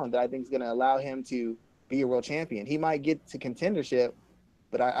the talent that I think is going to allow him to be a world champion. He might get to contendership,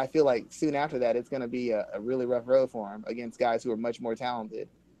 but I feel like soon after that, it's going to be a really rough road for him against guys who are much more talented.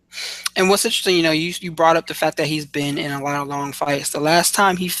 And what's interesting, you brought up the fact that he's been in a lot of long fights. The last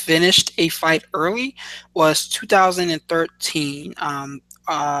time he finished a fight early was 2013,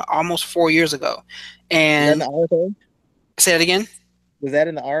 almost 4 years ago. And was that in the RFA? Say that again. Was that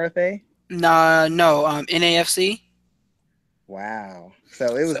in the RFA? No, NAFC. Wow.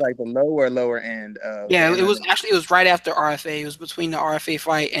 So it was like the lower end of. Yeah, it was right after RFA. It was between the RFA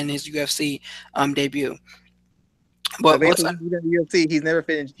fight and his UFC debut. But so basically, he's in the UFC. He's never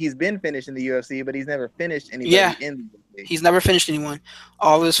finished. He's been finished in the UFC, but he's never finished anybody in the UFC. He's never finished anyone.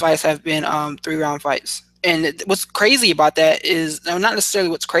 All of his fights have been 3-round fights. And what's crazy about that is, not necessarily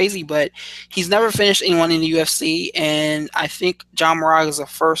what's crazy, but he's never finished anyone in the UFC. And I think John Moraga is the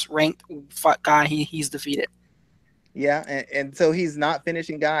first ranked guy he's defeated. Yeah, and so he's not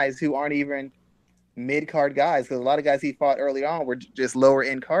finishing guys who aren't even mid-card guys, because a lot of guys he fought early on were just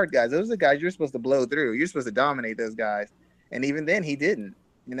lower-end card guys. Those are the guys you're supposed to blow through. You're supposed to dominate those guys, and even then he didn't.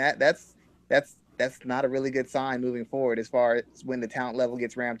 And that's not a really good sign moving forward as far as when the talent level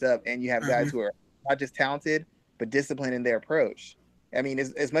gets ramped up and you have guys who are not just talented but disciplined in their approach. I mean,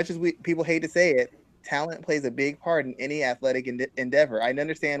 as much as people hate to say it, talent plays a big part in any athletic endeavor. I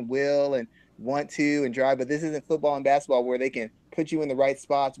understand will and want to and drive, but this isn't football and basketball where they can put you in the right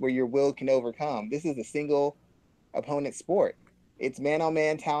spots where your will can overcome. This is a single opponent sport. It's man on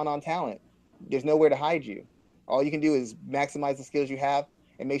man, talent on talent. There's nowhere to hide you. All you can do is maximize the skills you have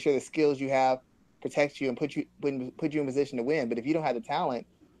and make sure the skills you have protect you and put you in position to win. But if you don't have the talent,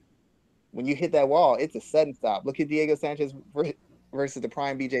 when you hit that wall, it's a sudden stop. Look at Diego Sanchez versus the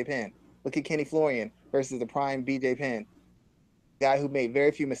prime BJ Penn. Look at Kenny Florian versus the prime BJ Penn. Guy who made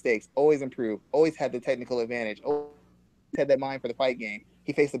very few mistakes, always improved, always had the technical advantage, always had that mind for the fight game.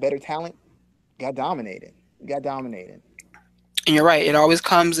 He faced a better talent, got dominated. And you're right. It always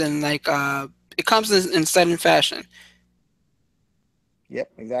comes in it comes in sudden fashion.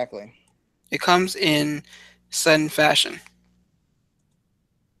 Yep, exactly. It comes in sudden fashion,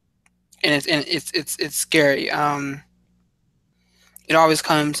 and it's scary. It always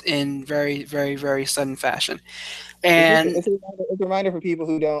comes in very, very, very sudden fashion. And it's a reminder for people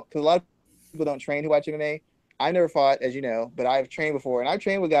who don't, because a lot of people don't train who watch MMA. I never fought, as you know, but I've trained before, and I've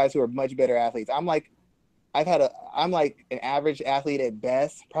trained with guys who are much better athletes. I'm like an average athlete at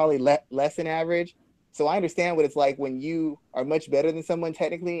best, probably less than average. So I understand what it's like when you are much better than someone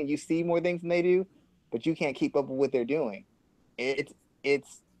technically, and you see more things than they do, but you can't keep up with what they're doing.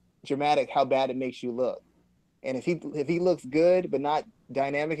 It's dramatic how bad it makes you look. And if he looks good but not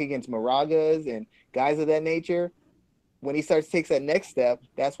dynamic against Moragas and guys of that nature, when he takes that next step,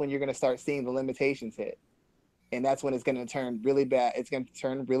 that's when you're going to start seeing the limitations hit. and that's when it's going to turn really bad. It's going to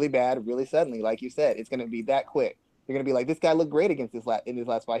turn really bad really suddenly, like you said. It's going to be that quick. They're going to be like, this guy looked great against in this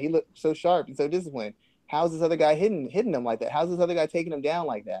last fight. He looked so sharp and so disciplined. How's this other guy hitting him like that? How's this other guy taking him down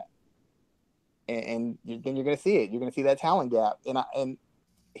like that? And then you're going to see it. You're going to see that talent gap. And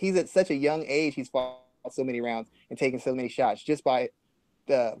he's at such a young age. He's fought so many rounds and taken so many shots just by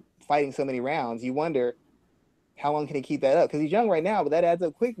fighting so many rounds. You wonder how long can he keep that up? Because he's young right now, but that adds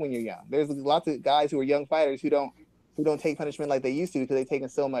up quick when you're young. There's lots of guys who are young fighters who don't take punishment like they used to because they've taken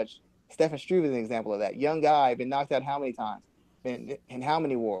so much. Stefan Struve is an example of that. Young guy, been knocked out how many times, been in how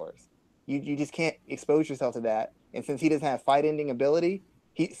many wars. You just can't expose yourself to that. And since he doesn't have fight-ending ability,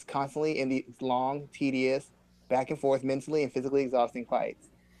 he's constantly in these long, tedious, back and forth, mentally and physically exhausting fights.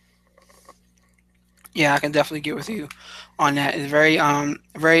 Yeah, I can definitely get with you on that. It's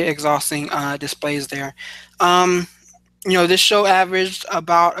very exhausting displays there. Um, this show averaged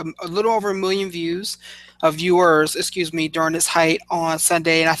about a little over 1 million viewers, excuse me, during its height on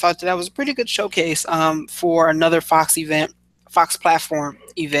Sunday, and I thought that was a pretty good showcase for another Fox platform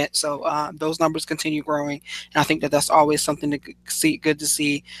event. So those numbers continue growing, and I think that that's always something to see, good to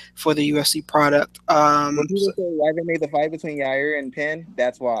see for the UFC product. When people say why they made the fight between Yair and Penn,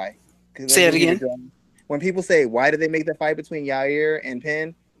 that's why. Because Say it again. When people say why did they make the fight between Yair and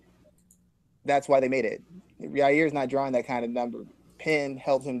Penn, that's why they made it. Yair's not drawing that kind of number. Penn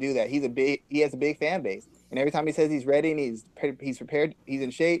helps him do that. He has a big fan base, and every time he says he's ready and he's prepared, he's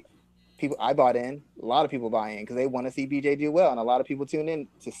in shape. I bought in. A lot of people buy in because they want to see BJ do well, and a lot of people tune in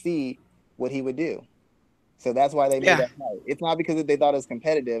to see what he would do. So that's why they made Yeah. that fight. It's not because they thought it was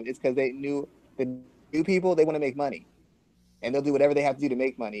competitive. It's because they knew the new people, they want to make money, and they'll do whatever they have to do to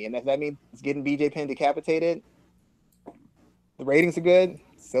make money. And if that means getting BJ Penn decapitated, the ratings are good.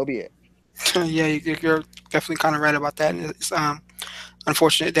 So be it. Yeah, you're definitely kind of right about that. It's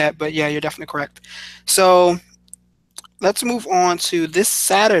unfortunate that, but yeah, you're definitely correct. So let's move on to this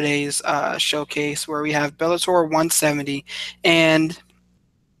Saturday's showcase where we have Bellator 170, and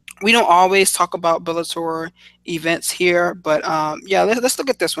we don't always talk about Bellator events here, but yeah, let's look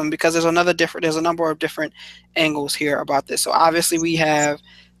at this one because there's a number of different angles here about this. So obviously we have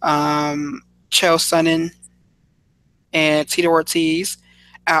Chael Sonnen and Tito Ortiz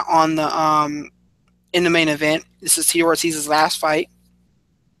on the in the main event. This is Tito Ortiz's last fight,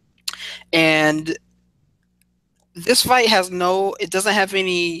 and this fight it doesn't have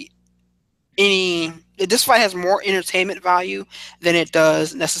any. This fight has more entertainment value than it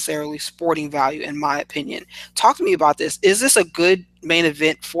does necessarily sporting value, in my opinion. Talk to me about this. Is this a good main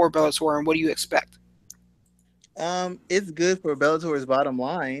event for Bellator, and what do you expect? It's good for Bellator's bottom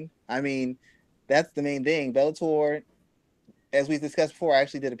line. I mean, that's the main thing. Bellator, as we discussed before, I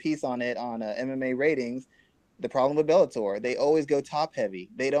actually did a piece on it on MMA ratings. The problem with Bellator, they always go top heavy.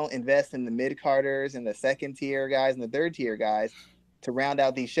 They don't invest in the mid carders and the second tier guys and the third tier guys to round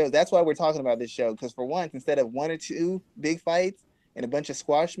out these shows. That's why we're talking about this show. Because for once, instead of one or two big fights and a bunch of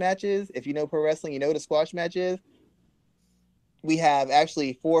squash matches, if you know pro wrestling, you know what a squash match is. We have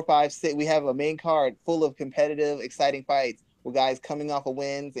actually 4, 5, 6. We have a main card full of competitive, exciting fights with guys coming off of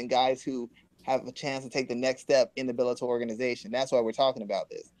wins and guys who have a chance to take the next step in the Bellator organization. That's why we're talking about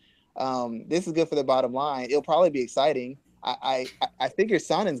this. This is good for the bottom line. It'll probably be exciting. I figure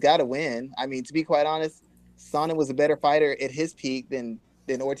Sonnen's got to win. I mean, to be quite honest, Sonnen was a better fighter at his peak than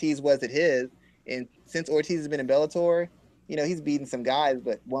Ortiz was at his. And since Ortiz has been in Bellator, he's beaten some guys,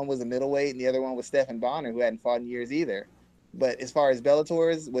 but one was a middleweight and the other one was Stephan Bonner, who hadn't fought in years either. But as far as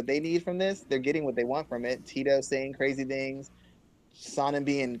Bellator's, what they need from this, they're getting what they want from it. Tito saying crazy things, Sonnen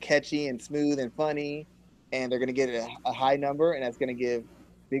being catchy and smooth and funny, and they're going to get a high number, and that's going to give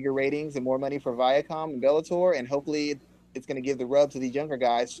bigger ratings and more money for Viacom and Bellator, and hopefully it's going to give the rub to these younger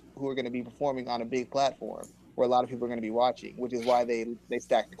guys who are going to be performing on a big platform where a lot of people are going to be watching, which is why they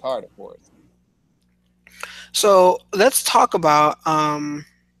stack the card, of course. So let's talk about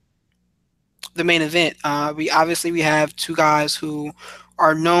the main event. We have two guys who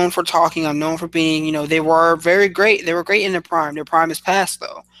are known for talking, are known for being, they were very great. They were great in their prime. Their prime is past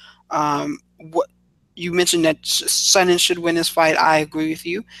though. What you mentioned that Sonnen should win this fight. I agree with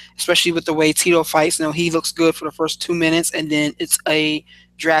you, especially with the way Tito fights. He looks good for the first 2 minutes, and then it's a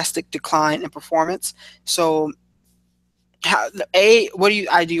drastic decline in performance. So, what do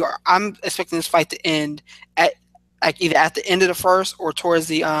you? I'm expecting this fight to end at either at the end of the first or towards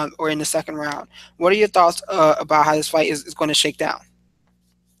the or in the second round. What are your thoughts about how this fight is going to shake down?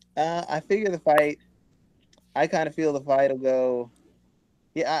 I figure the fight. I kind of feel the fight will go.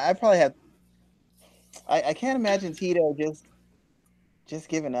 Yeah, I probably have. I can't imagine Tito just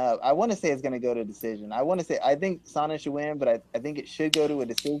giving up. I want to say it's going to go to decision. I think Sonnen should win, but I think it should go to a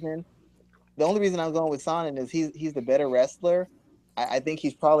decision. The only reason I'm going with Sonnen is he's the better wrestler. I think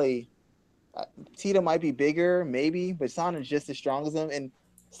he's probably Tito might be bigger, maybe, but Sonnen's just as strong as him. And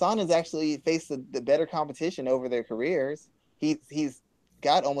Sonnen's actually faced the better competition over their careers. He's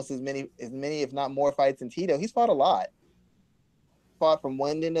got almost as many, if not more, fights than Tito. He's fought a lot. Fought from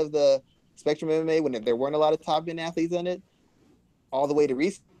one end of the spectrum of MMA when there weren't a lot of top end athletes in it, all the way to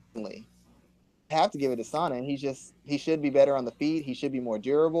recently. Have to give it to Sonnen. He should be better on the feet. He should be more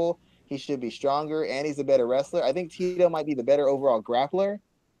durable. He should be stronger, and he's a better wrestler. I think Tito might be the better overall grappler,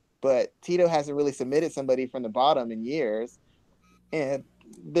 but Tito hasn't really submitted somebody from the bottom in years. And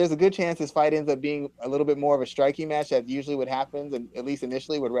there's a good chance this fight ends up being a little bit more of a striking match. That's usually what happens, and at least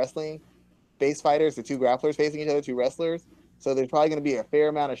initially with wrestling base fighters, the two grapplers facing each other, two wrestlers. So there's probably going to be a fair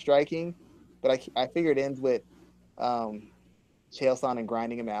amount of striking, but I figure it ends with um, Chael Sonnen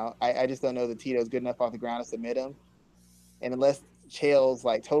grinding him out. I just don't know that Tito's good enough off the ground to submit him. And unless Chael's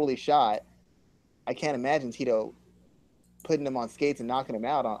like totally shot, I can't imagine Tito putting him on skates and knocking him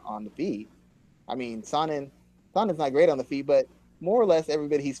out on the feet. I mean, Sonnen's not great on the feet, but more or less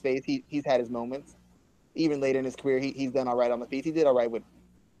everybody he's faced, he's had his moments. Even later in his career, he's done all right on the feet. He did all right with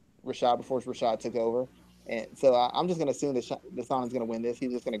Rashad before Rashad took over. And so I'm just going to assume that Sonnen's going to win this.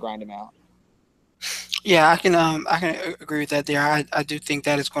 He's just going to grind him out. Yeah, I can agree with that there. I do think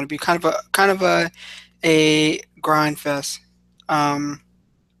that it's going to be kind of a grind fest. Um,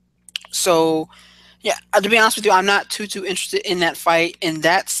 so yeah, to be honest with you, I'm not too interested in that fight in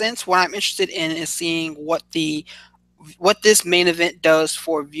that sense. What I'm interested in is seeing what this main event does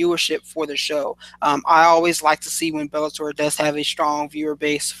for viewership for the show. I always like to see when Bellator does have a strong viewer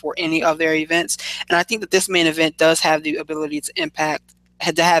base for any of their events, and I think that this main event does have the ability to impact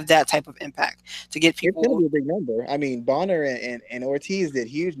had to have that type of impact to get It's going to people. be a big number. I mean, Bonner and Ortiz did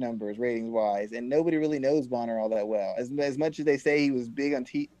huge numbers ratings wise, and nobody really knows Bonner all that well. As much as they say he was big on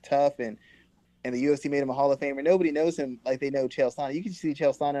tough and the UFC made him a Hall of Famer, nobody knows him like they know Chael Sonnen. You can see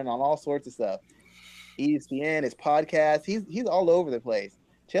Chael Sonnen on all sorts of stuff. ESPN, his podcast, he's all over the place.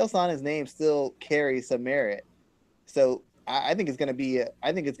 Chael Sonnen's name still carries some merit. So I think it's gonna be a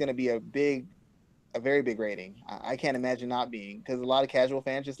very big rating. I can't imagine not being because a lot of casual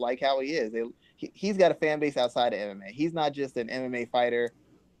fans just like how he is. He's got a fan base outside of MMA. He's not just an MMA fighter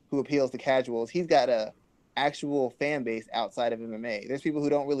who appeals to casuals. He's got a actual fan base outside of MMA. There's people who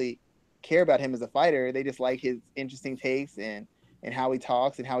don't really care about him as a fighter. They just like his interesting takes and how he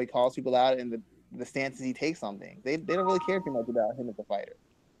talks and how he calls people out and the stances he takes on things. They don't really care too much about him as a fighter.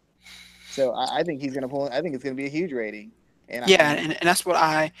 So I think he's gonna pull. I think it's gonna be a huge rating. And Yeah, and that's what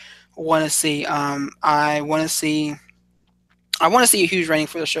I want to see. I want to see a huge rating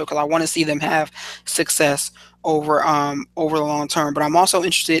for the show because I want to see them have success over the long term. But I'm also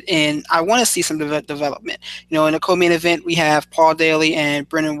interested in I want to see some development. In the co-main event we have Paul Daly and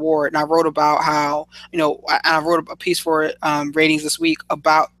Brennan Ward, and I wrote about how I wrote a piece for ratings this week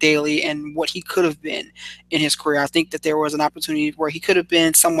about Daly and what he could have been in his career. I think that there was an opportunity where he could have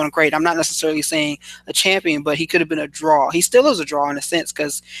been someone great. I'm not necessarily saying a champion, but he could have been a draw. He still is a draw in a sense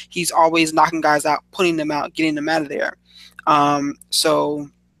because he's always knocking guys out, putting them out, getting them out of there. So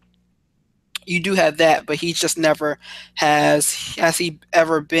you do have that, but he just never has he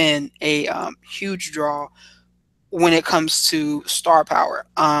ever been a huge draw when it comes to star power.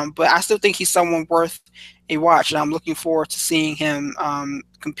 But I still think he's someone worth a watch, and I'm looking forward to seeing him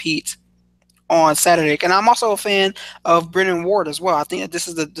compete on Saturday. And I'm also a fan of Brennan Ward as well. I think that this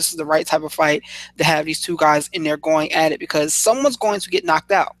is the right type of fight to have these two guys in there going at it because someone's going to get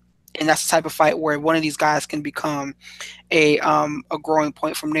knocked out. And that's the type of fight where one of these guys can become a growing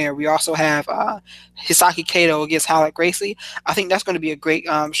point from there. We also have Hisaki Kato against Halleck Gracie. I think that's going to be a great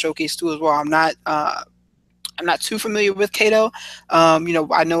showcase too as well. I'm not too familiar with Kato.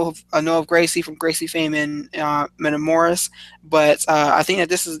 I know of Gracie from Gracie fame and Metamoris, but I think that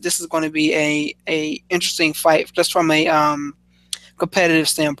this is going to be a interesting fight just from a competitive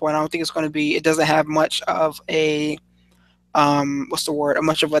standpoint. I don't think it's going to be. It doesn't have much of a what's the word?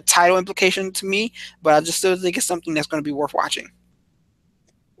 Much of a title implication to me, but I just still think it's something that's going to be worth watching.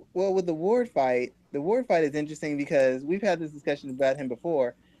 well, with the Ward fight is interesting because we've had this discussion about him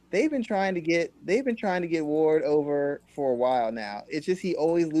before. They've been trying to get Ward over for a while now. It's just he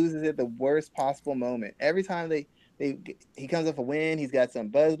always loses at the worst possible moment. Every time they he comes off a win, he's got some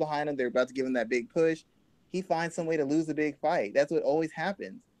buzz behind him. They're about to give him that big push. He finds some way to lose a big fight. That's what always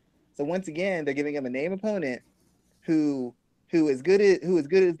happens. So once again, they're giving him a name opponent who who is good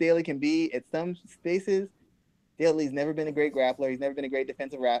as Daly can be at some spaces. Daly's never been a great grappler. He's never been a great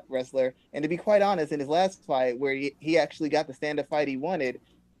defensive wrestler. And to be quite honest, in his last fight, where he actually got the stand up fight he wanted,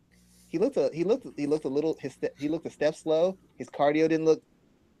 he looked a step slow. His cardio didn't look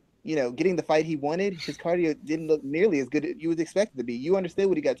getting the fight he wanted, his cardio didn't look nearly as good as you would expect it to be. You understood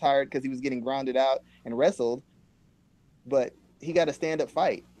when he got tired because he was getting grounded out and wrestled, but he got a stand up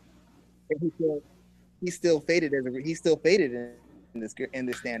fight. And he's still faded in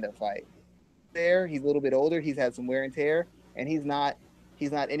this stand up fight. There, he's a little bit older. He's had some wear and tear, and he's not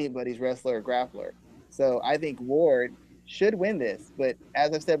anybody's wrestler or grappler. So I think Ward should win this. But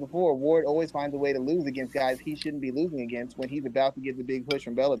as I've said before, Ward always finds a way to lose against guys he shouldn't be losing against when he's about to get the big push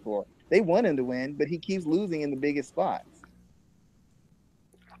from Bellator. They want him to win, but he keeps losing in the biggest spots.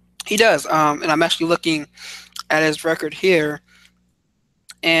 He does. And I'm actually looking at his record here,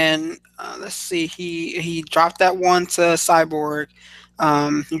 and let's see. He dropped that one to Cyborg.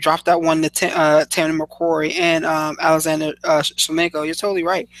 He dropped that one to Tammy McCrory and Alexander Shlemenko. You're totally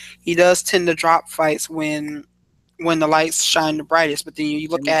right. He does tend to drop fights when the lights shine the brightest. But then you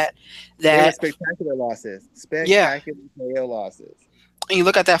look And at they were that, spectacular losses, yeah, spectacular KO losses. and you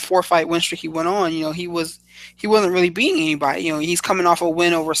look at that 4 fight win streak he went on. He wasn't really beating anybody. He's coming off a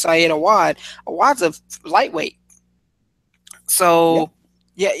win over Syed Awad. Awad's a lightweight, Yep, so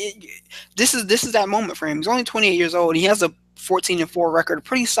yeah, this is that moment for him. He's only 28 years old. He has a 14-4 record, a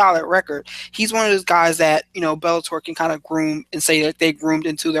pretty solid record. He's one of those guys that Bellator can kind of groom and say that they groomed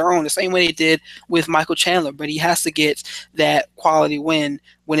into their own, the same way they did with Michael Chandler. But he has to get that quality win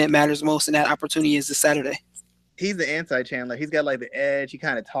when it matters most, and that opportunity is this Saturday. he's the anti Chandler. He's got like the edge. He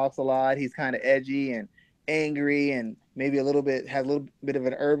kind of talks a lot. He's kind of edgy and angry, and maybe has a little bit of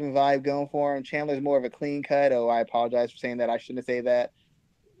an urban vibe going for him. Chandler's more of a clean cut. Oh, I apologize for saying that. I shouldn't say that.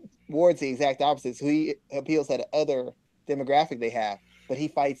 Ward's the exact opposite. So he appeals to the other demographic they have, but he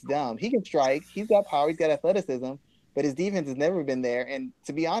fights dumb. He can strike. He's got power. He's got athleticism, but his defense has never been there. And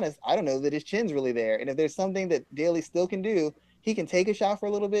to be honest, I don't know that his chin's really there. And if there's something that Daly still can do, he can take a shot for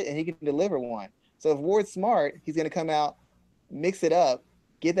a little bit and he can deliver one. So if Ward's smart, he's going to come out, mix it up,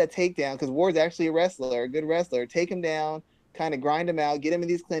 get that takedown because Ward's actually a wrestler, a good wrestler. Take him down, kind of grind him out, get him in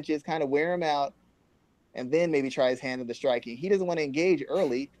these clinches, kind of wear him out, and then maybe try his hand at the striking. He doesn't want to engage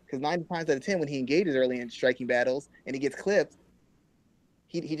early because 9 times out of 10, when he engages early in striking battles and he gets clipped,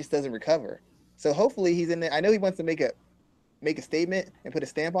 he just doesn't recover. So hopefully he's in there. I know he wants to make a statement and put a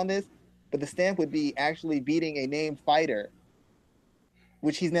stamp on this, but the stamp would be actually beating a named fighter,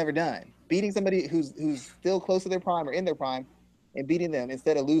 which he's never done. Beating somebody who's still close to their prime or in their prime, and beating them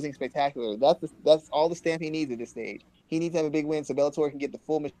instead of losing spectacular. That's all the stamp he needs at this stage. He needs to have a big win so Bellator can get the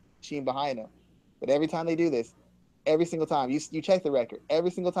full machine behind him. But every time they do this, every single time you check the record,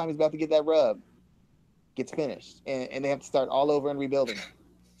 every single time he's about to get that rub, gets finished, and they have to start all over and rebuilding it.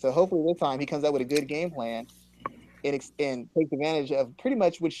 So hopefully this time he comes up with a good game plan and takes advantage of pretty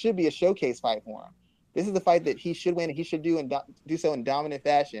much what should be a showcase fight for him. This is the fight that he should win and he should do so in dominant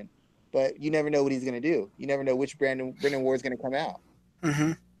fashion. But you never know what he's going to do. You never know which Brendan Ward is going to come out.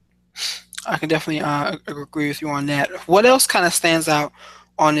 Hmm. I can definitely agree with you on that. What else kind of stands out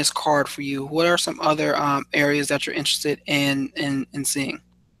on this card for you? What are some other areas that you're interested in seeing?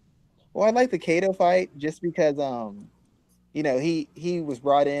 Well, I like the Cato fight just because he was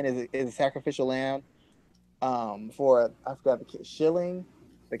brought in as a sacrificial lamb for I forgot Schilling,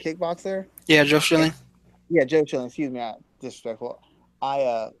 the kickboxer. Yeah, Joe And Schilling. yeah, Joe Schilling. Excuse me, disrespectful.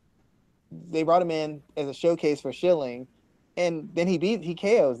 I They brought him in as a showcase for Schilling, and then he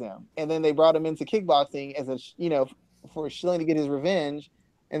KOs him, and then they brought him into kickboxing as for Schilling to get his revenge,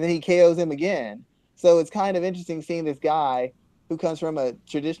 and then he KOs him again. So it's kind of interesting seeing this guy who comes from a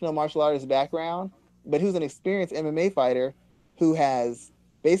traditional martial artist background, but who's an experienced MMA fighter who has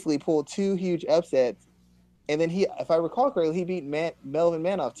basically pulled two huge upsets, and then if I recall correctly, he beat Melvin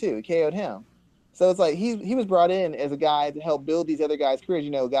Manoff too. He KO'd him. So it's like he was brought in as a guy to help build these other guys' careers.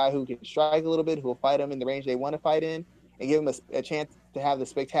 A guy who can strike a little bit, who will fight them in the range they want to fight in, and give them a chance to have the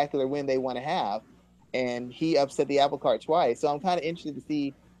spectacular win they want to have. And he upset the apple cart twice. So I'm kind of interested to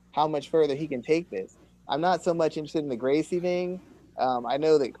see how much further he can take this. I'm not so much interested in the Gracie thing. I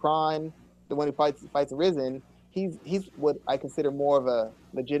know that Kron, the one who fights Arisen, he's what I consider more of a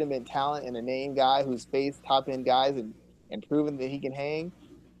legitimate talent and a name guy who's faced top end guys and proven that he can hang.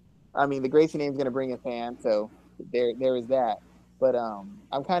 I mean, the Gracie name is going to bring in fans, so there is that. But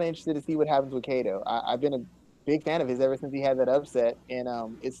I'm kind of interested to see what happens with Cato. I've been a big fan of his ever since he had that upset, and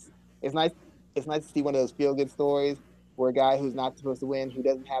it's nice to see one of those feel good stories where a guy who's not supposed to win, who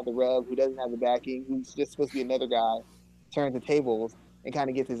doesn't have the rub, who doesn't have the backing, who's just supposed to be another guy, turns the tables and kind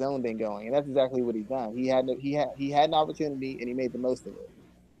of gets his own thing going, and that's exactly what he's done. He had an opportunity and he made the most of it.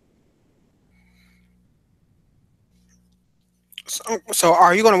 So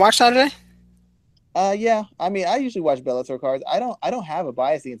are you going to watch Saturday? Yeah. I mean, I usually watch Bellator cards. I don't have a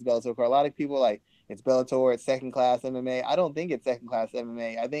bias against Bellator card. A lot of people like it's Bellator, it's second class MMA. I don't think it's second class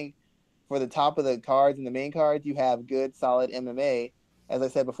MMA. I think for the top of the cards and the main cards, you have good, solid MMA. As I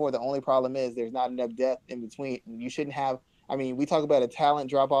said before, the only problem is there's not enough depth in between. You shouldn't have. I mean, we talk about a talent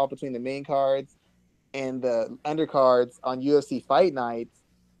drop off between the main cards and the undercards on UFC fight nights.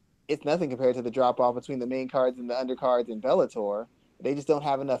 It's nothing compared to the drop off between the main cards and the undercards in Bellator. They just don't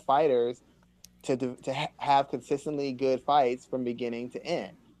have enough fighters to have consistently good fights from beginning to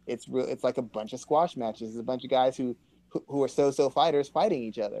end. It's real. It's like a bunch of squash matches. It's a bunch of guys who are so fighters fighting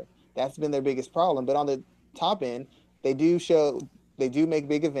each other. That's been their biggest problem. But on the top end, they do show they do make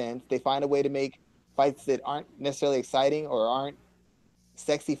big events. They find a way to make fights that aren't necessarily exciting or aren't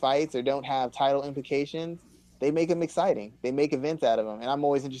sexy fights or don't have title implications. They make them exciting. They make events out of them, and I'm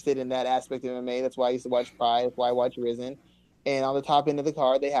always interested in that aspect of MMA. That's why I used to watch Pride. That's why I watch Risen. And on the top end of the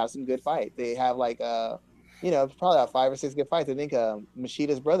card, they have some good fights. They have like probably about 5 or 6 good fights. I think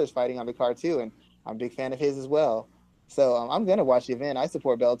Machida's brother's fighting on the card too, and I'm a big fan of his as well. So I'm gonna watch the event. I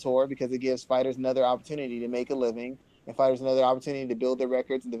support Bellator because it gives fighters another opportunity to make a living, and fighters another opportunity to build their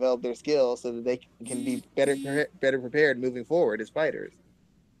records and develop their skills so that they can be better prepared moving forward as fighters.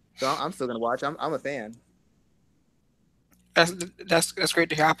 So I'm still gonna watch. I'm a fan. That's that's great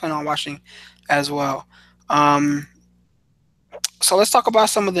to hear. I plan on watching as well. Um, so let's talk about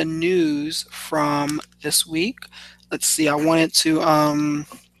some of the news from this week. Let's see. I wanted to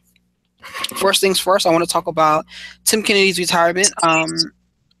first things first. I want to talk about Tim Kennedy's retirement.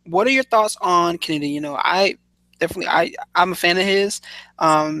 What are your thoughts on Kennedy? I definitely I'm a fan of his.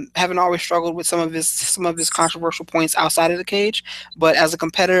 Haven't always struggled with some of his controversial points outside of the cage, but as a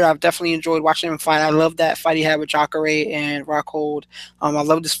competitor, I've definitely enjoyed watching him fight. I love that fight he had with Jacare and Rockhold. I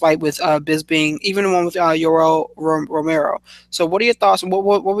love this fight with Bisbing, even the one with Yoel Romero. So, what are your thoughts?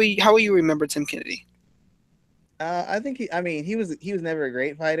 How will you remember Tim Kennedy? I think I mean, he was never a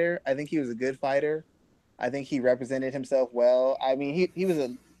great fighter. I think he was a good fighter. I think he represented himself well. I mean,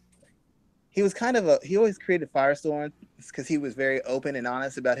 he was kind of he always created firestorms because he was very open and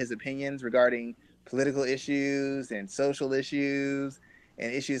honest about his opinions regarding political issues and social issues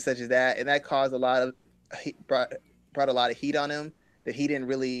and issues such as that, and that caused a lot of he brought a lot of heat on him that he didn't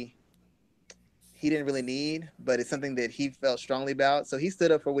really need, but it's something that he felt strongly about. So he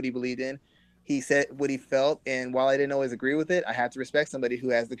stood up for what he believed in. He said what he felt, and while I didn't always agree with it, I had to respect somebody who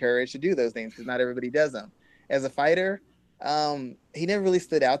has the courage to do those things because not everybody does them. As a fighter, he never really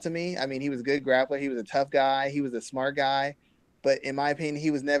stood out to me. I mean, he was a good grappler. He was a tough guy. He was a smart guy, but in my opinion, he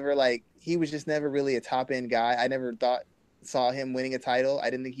was just never really a top end guy. I never saw him winning a title.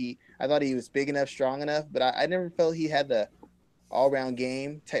 I didn't think I thought he was big enough, strong enough, but I never felt he had the all round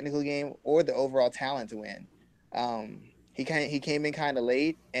game, technical game, or the overall talent to win. He came in kind of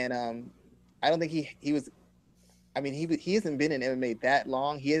late, and I don't think he was. I mean, he hasn't been in MMA that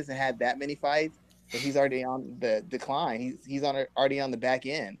long. He hasn't had that many fights, but he's already on the decline. He's already on the back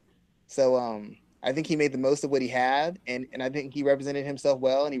end. So I think he made the most of what he had, and I think he represented himself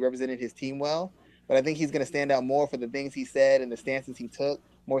well, and he represented his team well. But I think he's going to stand out more for the things he said and the stances he took,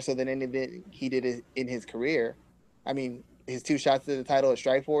 more so than anything he did in his career. I mean, his 2 shots to the title at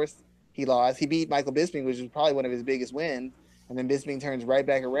Strikeforce, he lost. He beat Michael Bisping, which was probably one of his biggest wins. And then Bisping turns right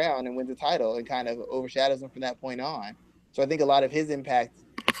back around and wins the title and kind of overshadows him from that point on. So I think a lot of his impact,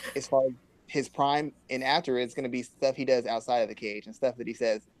 as far as his prime and after, it's going to be stuff he does outside of the cage and stuff that he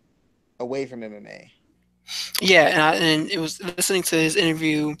says away from MMA. Yeah, and it was listening to his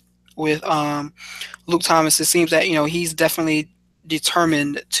interview with Luke Thomas. It seems that he's definitely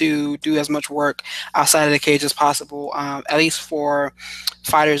determined to do as much work outside of the cage as possible, at least for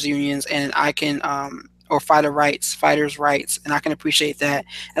fighters unions, and I can or fighters' rights, and I can appreciate that.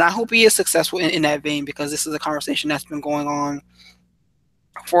 And I hope he is successful in that vein because this is a conversation that's been going on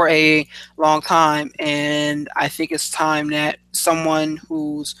for a long time, and I think it's time that someone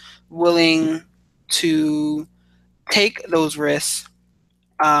who's willing to take those risks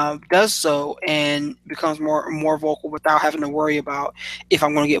does so and becomes more vocal without having to worry about if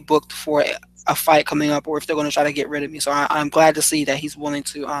I'm going to get booked for a fight coming up or if they're going to try to get rid of me. So I'm glad to see that he's willing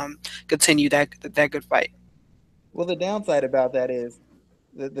to continue that good fight. Well, the downside about that is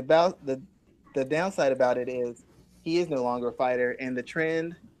the downside about it is he is no longer a fighter, and the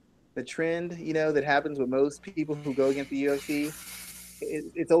trend that happens with most people who go against the UFC,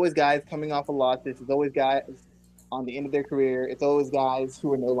 it's always guys coming off a losses. It's always guys on the end of their career. It's always guys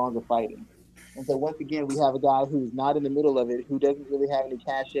who are no longer fighting. And so once again, we have a guy who's not in the middle of it, who doesn't really have any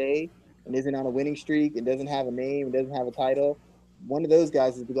cachet and isn't on a winning streak and doesn't have a name and doesn't have a title. One of those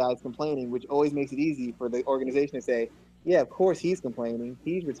guys is the guy that's complaining, which always makes it easy for the organization to say, yeah, of course he's complaining.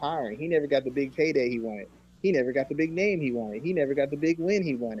 He's retiring. He never got the big payday he wanted. He never got the big name he wanted. He never got the big win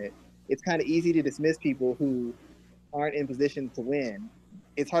he wanted. it's kind of easy to dismiss people who aren't in position to win.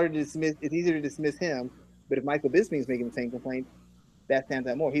 It's harder to dismiss. It's easier to dismiss him. But if Michael Bisping's making the same complaints, that stands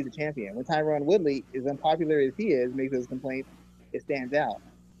out more. He's a champion. When Tyron Woodley, as unpopular as he is, makes those complaints, it stands out.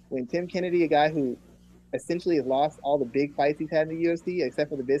 When Tim Kennedy, a guy who essentially has lost all the big fights he's had in the UFC, except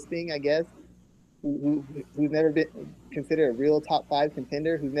for the Bisping, I guess, who's never been considered a real top 5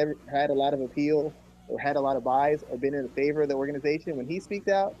 contender, who's never had a lot of appeal or had a lot of buys or been in the favor of the organization, when he speaks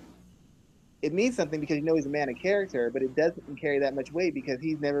out, it means something because he's a man of character, but it doesn't carry that much weight because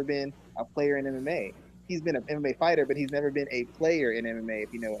he's never been a player in MMA. He's been an MMA fighter, but he's never been a player in MMA,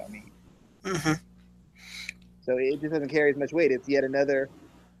 if you know what I mean. Mm-hmm. So it just doesn't carry as much weight. It's yet another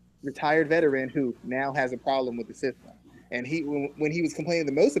retired veteran who now has a problem with the system. And when he was complaining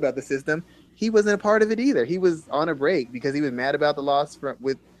the most about the system, he wasn't a part of it either. He was on a break because he was mad about the loss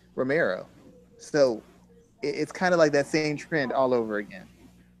with Romero. So it's kind of like that same trend all over again.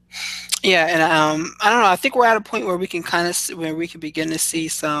 Yeah, and I don't know. I think we're at a point where we can where we can begin to see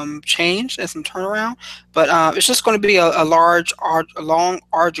some change and some turnaround. But it's just going to be a long,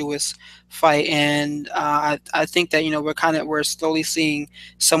 arduous fight, and I think that we're slowly seeing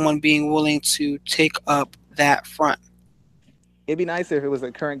someone being willing to take up that front. It'd be nicer if it was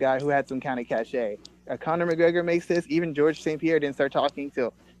a current guy who had some kind of cachet. Conor McGregor makes this. Even George St. Pierre didn't start talking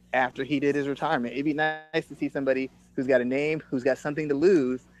till after he did his retirement. It'd be nice to see somebody who's got a name, who's got something to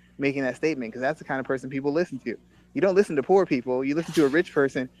lose, making that statement, because that's the kind of person people listen to. You don't listen to poor people. You listen to a rich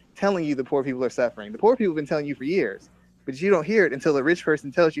person telling you the poor people are suffering. The poor people have been telling you for years, but you don't hear it until a rich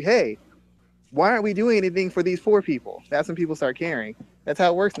person tells you, hey, why aren't we doing anything for these poor people? That's when people start caring. That's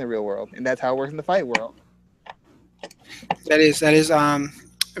how it works in the real world, and that's how it works in the fight world. That is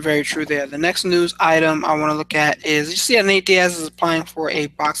very true there. The next news item I want to look at is, you see that Nate Diaz is applying for a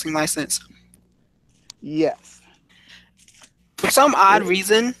boxing license. Yes. For some odd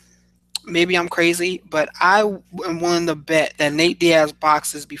reason, maybe I'm crazy, but I am willing to bet that Nate Diaz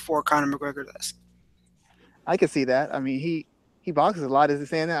boxes before Conor McGregor does. I can see that. I mean, he boxes a lot. Is he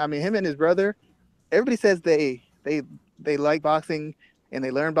saying that? I mean, him and his brother, everybody says they like boxing and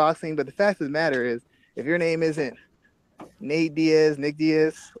they learn boxing, but the fact of the matter is, if your name isn't Nate Diaz, Nick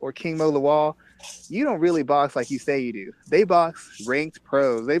Diaz, or King Mo Lawal, you don't really box like you say you do. They box ranked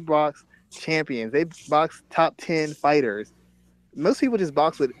pros. They box champions. They box top 10 fighters. Most people just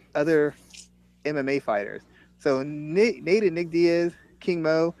box with other MMA fighters. So Nate and Nick Diaz, King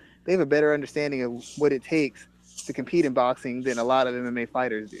Mo, they have a better understanding of what it takes to compete in boxing than a lot of MMA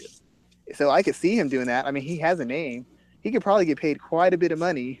fighters do. So I could see him doing that. I mean, he has a name. He could probably get paid quite a bit of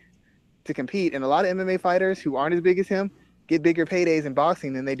money to compete. And a lot of MMA fighters who aren't as big as him get bigger paydays in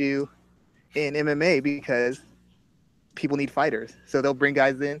boxing than they do in MMA because people need fighters. So they'll bring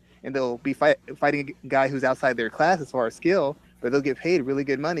guys in and they'll be fighting a guy who's outside their class as far as skill, but they'll get paid really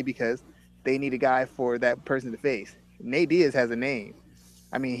good money because they need a guy for that person to face. Nate Diaz has a name.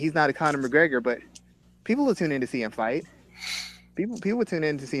 I mean, he's not a Conor McGregor, but people will tune in to see him fight. People will tune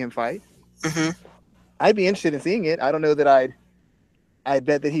in to see him fight. Mm-hmm. I'd be interested in seeing it. I don't know that I'd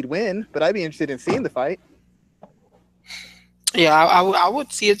bet that he'd win, but I'd be interested in seeing the fight. Yeah, I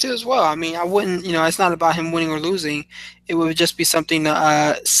would see it too as well. I mean, I wouldn't, it's not about him winning or losing. It would just be something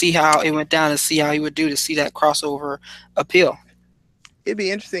to see how it went down and see how he would do to see that crossover appeal. It'd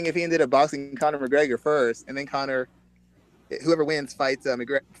be interesting if he ended up boxing Conor McGregor first, and then whoever wins fights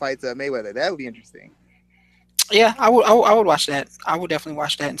Mayweather. That would be interesting. Yeah, I would watch that. I would definitely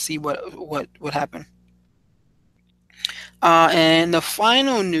watch that and see what would happen. And the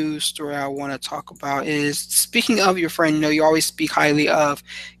final news story I want to talk about is, speaking of your friend, you always speak highly of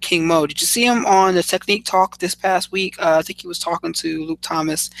King Mo. Did you see him on the Technique Talk this past week? I think he was talking to Luke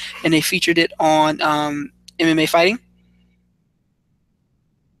Thomas, and they featured it on MMA Fighting.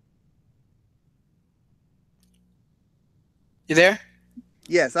 You there?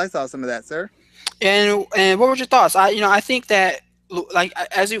 Yes, I saw some of that, sir. And what were your thoughts? I think that, like,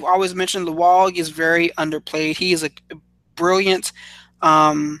 as you've always mentioned, Lawal is very underplayed. He is a brilliant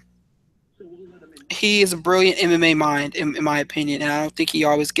MMA mind, in my opinion, and I don't think he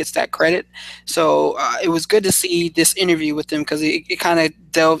always gets that credit. So it was good to see this interview with him because it kind of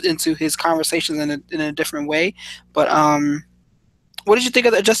delved into his conversations in a different way. But what did you think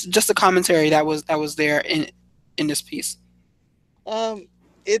of just the commentary that was there in this piece?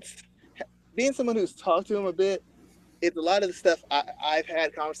 It's being someone who's talked to him a bit. It's a lot of the stuff I've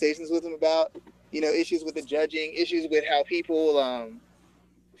had conversations with him about. Issues with the judging, issues with how people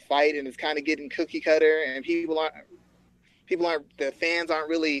fight, and it's kind of getting cookie cutter, and the fans aren't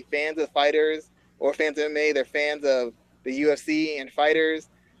really fans of fighters or fans of MMA. They're fans of the UFC, and fighters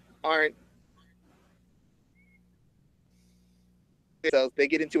aren't themselves. They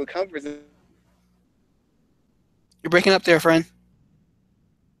get into a comfort zone. You're breaking up there, friend.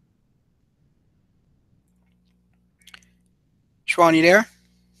 Schwan, you there?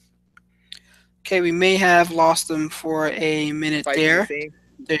 Okay, we may have lost them for a minute Fighting the there. same.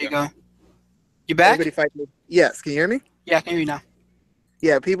 There you go. You Everybody back? fighting. Yes, can you hear me? Yeah, I can hear you now.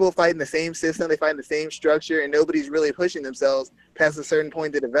 Yeah, people fighting the same system, they fight in the same structure, and nobody's really pushing themselves past a certain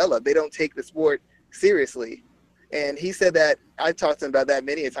point to develop. They don't take the sport seriously. And he said that, I've talked to him about that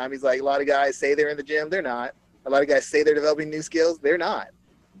many a time. He's like, a lot of guys say they're in the gym, they're not. A lot of guys say they're developing new skills, they're not.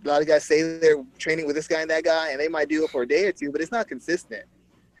 A lot of guys say they're training with this guy and that guy, and they might do it for a day or two, but it's not consistent.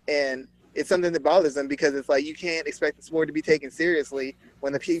 And it's something that bothers them because it's like you can't expect the sport to be taken seriously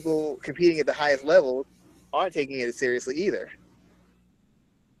when the people competing at the highest levels aren't taking it seriously either.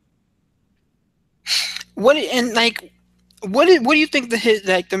 What and like what do you think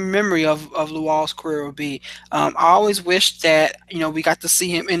the memory of Lual's career will be? I always wish that we got to see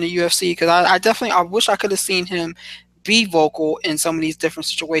him in the UFC because I definitely I wish I could have seen him be vocal in some of these different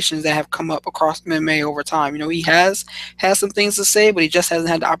situations that have come up across MMA over time. He has some things to say, but he just hasn't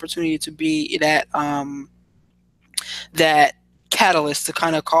had the opportunity to be that catalyst to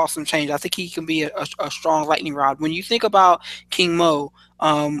kind of cause some change. I think he can be a strong lightning rod. When you think about King Mo,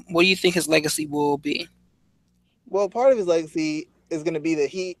 what do you think his legacy will be? Well, part of his legacy is going to be that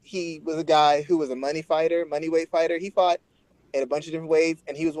he was a guy who was a money fighter, money weight fighter. He fought in a bunch of different ways,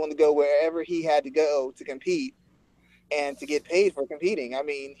 and he was willing to go wherever he had to go to compete and to get paid for competing. I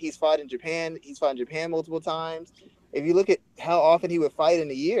mean, he's fought in Japan. He's fought in Japan multiple times. If you look at how often he would fight in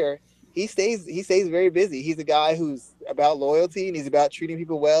a year, he stays very busy. He's a guy who's about loyalty and he's about treating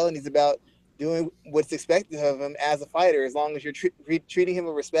people well and he's about doing what's expected of him as a fighter. As long as you're treating him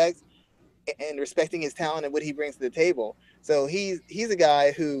with respect and respecting his talent and what he brings to the table. So he's a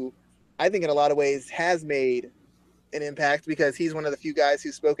guy who I think in a lot of ways has made an impact because he's one of the few guys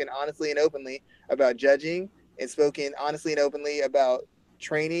who's spoken honestly and openly about judging and spoken honestly and openly about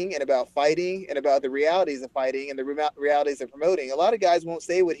training and about fighting and about the realities of fighting and the realities of promoting. A lot of guys won't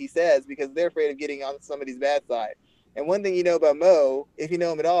say what he says because they're afraid of getting on somebody's bad side. And one thing you know about Mo, if you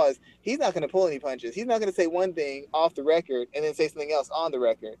know him at all, is he's not going to pull any punches. He's not going to say one thing off the record and then say something else on the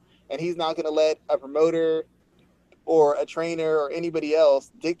record. And he's not going to let a promoter or a trainer or anybody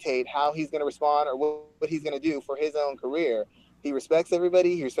else dictate how he's going to respond or what he's going to do for his own career. He respects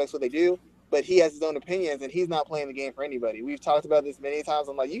everybody. He respects what they do, but he has his own opinions and he's not playing the game for anybody. We've talked about this many times.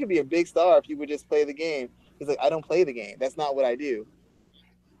 I'm like, you could be a big star if you would just play the game. He's like, I don't play the game. That's not what I do.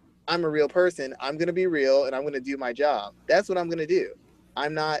 I'm a real person. I'm going to be real and I'm going to do my job. That's what I'm going to do.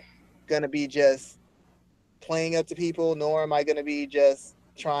 I'm not going to be just playing up to people, nor am I going to be just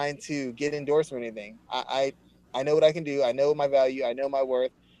trying to get endorsement or anything. I know what I can do. I know my value. I know my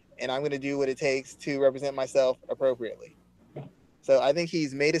worth, and I'm going to do what it takes to represent myself appropriately. So I think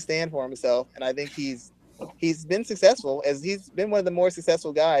he's made a stand for himself, and I think he's been successful as he's been one of the more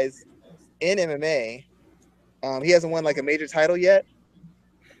successful guys in MMA. He hasn't won like a major title yet,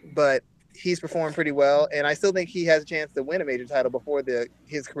 but he's performed pretty well, and I still think he has a chance to win a major title before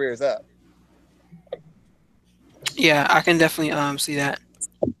his career is up. Yeah, I can definitely see that.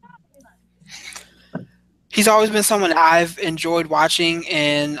 He's always been someone that I've enjoyed watching,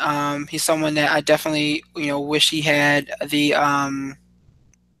 and he's someone that I definitely wish he had the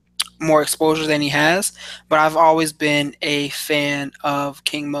more exposure than he has. But I've always been a fan of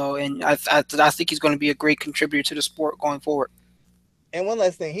King Mo, and I think he's going to be a great contributor to the sport going forward. And one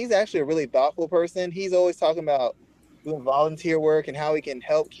last thing, he's actually a really thoughtful person. He's always talking about doing volunteer work and how he can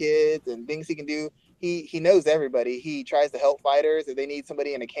help kids and things he can do. He knows everybody. He tries to help fighters if they need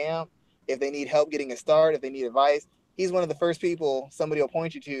somebody in a camp, if they need help getting a start, if they need advice. He's one of the first people somebody will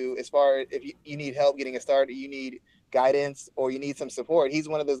point you to as far as if you need help getting a start, or you need guidance, or you need some support. He's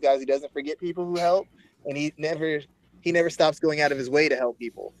one of those guys who doesn't forget people who help, and he never stops going out of his way to help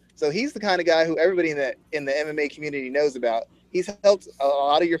people. So he's the kind of guy who everybody in the MMA community knows about. He's helped a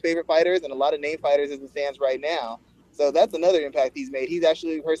lot of your favorite fighters and a lot of name fighters as it stands right now. So that's another impact he's made. He's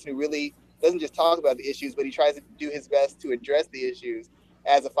actually a person who really doesn't just talk about the issues, but he tries to do his best to address the issues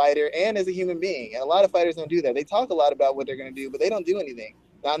as a fighter and as a human being. And a lot of fighters don't do that. They talk a lot about what they're going to do, but they don't do anything.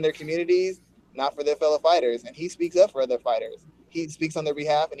 Not in their communities, not for their fellow fighters. And he speaks up for other fighters. He speaks on their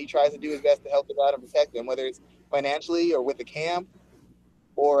behalf, and he tries to do his best to help them out and protect them, whether it's financially or with the camp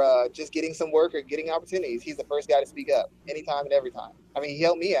or just getting some work or getting opportunities. He's the first guy to speak up anytime and every time. I mean, he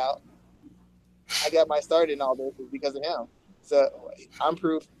helped me out. I got my start in all this because of him. So I'm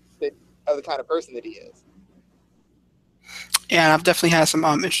proof of the kind of person that he is. Yeah, I've definitely had some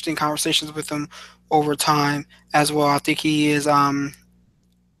interesting conversations with him over time as well. I think he is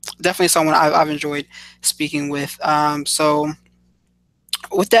definitely someone I've enjoyed speaking with. So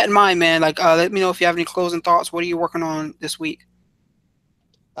With that in mind, man, like let me know if you have any closing thoughts. What are you working on this week?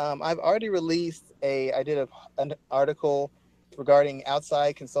 I've already released I did an article regarding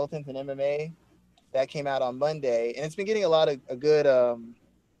outside consultants in MMA that came out on Monday, and it's been getting a lot of good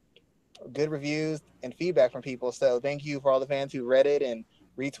reviews and feedback from people. So thank you for all the fans who read it and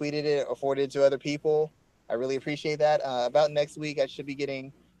retweeted it or forwarded it to other people. I really appreciate that. About next week, I should be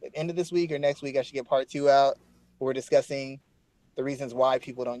getting at the end of this week or next week, I should get part two out. We're discussing the reasons why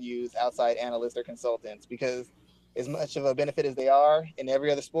people don't use outside analysts or consultants, because as much of a benefit as they are, and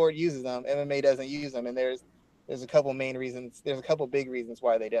every other sport uses them, MMA doesn't use them, and there's a couple main reasons. There's a couple big reasons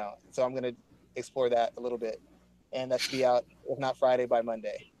why they don't. So I'm going to explore that a little bit, and that should be out if not Friday by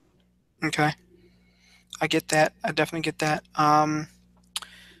Monday. Okay, I get that. I definitely get that.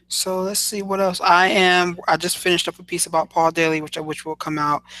 So let's see what else. I just finished up a piece about Paul Daly, which will come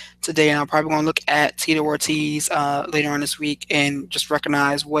out today, and I'm probably going to look at Tito Ortiz later on this week and just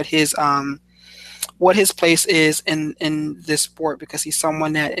recognize what his place is in this sport, because he's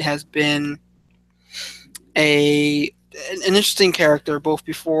someone that has been a an interesting character both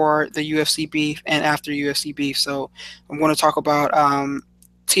before the UFC beef and after UFC beef. So I'm going to talk about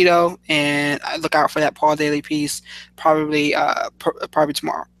Tito, and I look out for that Paul Daly piece probably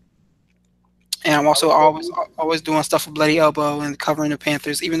tomorrow. And I'm I also look forward. always doing stuff with Bloody Elbow and covering the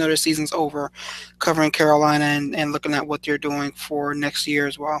Panthers, even though their season's over, covering Carolina and looking at what they're doing for next year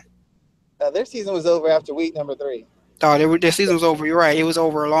as well. Their season was over after week number 3. Oh, their season was over. You're right. It was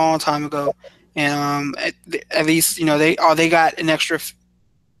over a long time ago, and at least they got an extra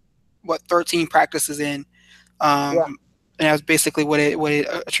 13 practices in, Yeah, and that's basically what it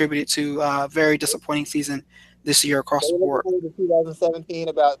attributed to a very disappointing season this year across they the were looking board. forward to 2017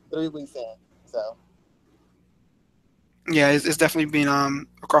 about 3 weeks in. So Yeah, it's definitely been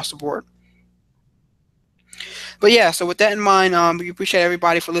across the board. But yeah, so with that in mind, we appreciate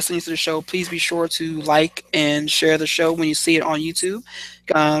everybody for listening to the show. Please be sure to like and share the show when you see it on YouTube.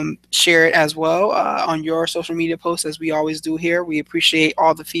 Share it as well on your social media posts, as we always do here. We appreciate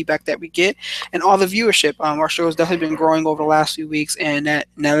all the feedback that we get and all the viewership. Our show has definitely been growing over the last few weeks, and that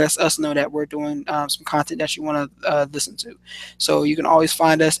now lets us know that we're doing some content that you want to listen to. So you can always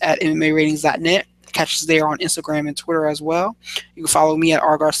find us at MMAratings.net. Catch us there on Instagram and Twitter as well. You can follow me at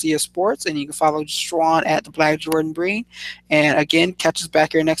R Garcia Sports, and you can follow Strawn at the Black Jordan Breen. And again, catch us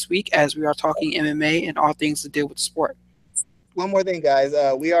back here next week as we are talking MMA and all things to deal with the sport. one more thing, guys.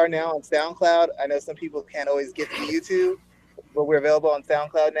 We are now on SoundCloud. I know some people can't always get to the YouTube, but we're available on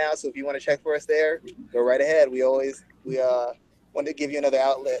SoundCloud now. So if you want to check for us there, go right ahead. We want to give you another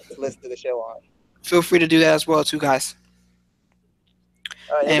outlet to listen to the show on. Feel free to do that as well, too, guys.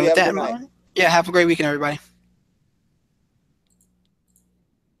 All right, And everybody with have a that good in night. mind, yeah, have a great weekend, everybody.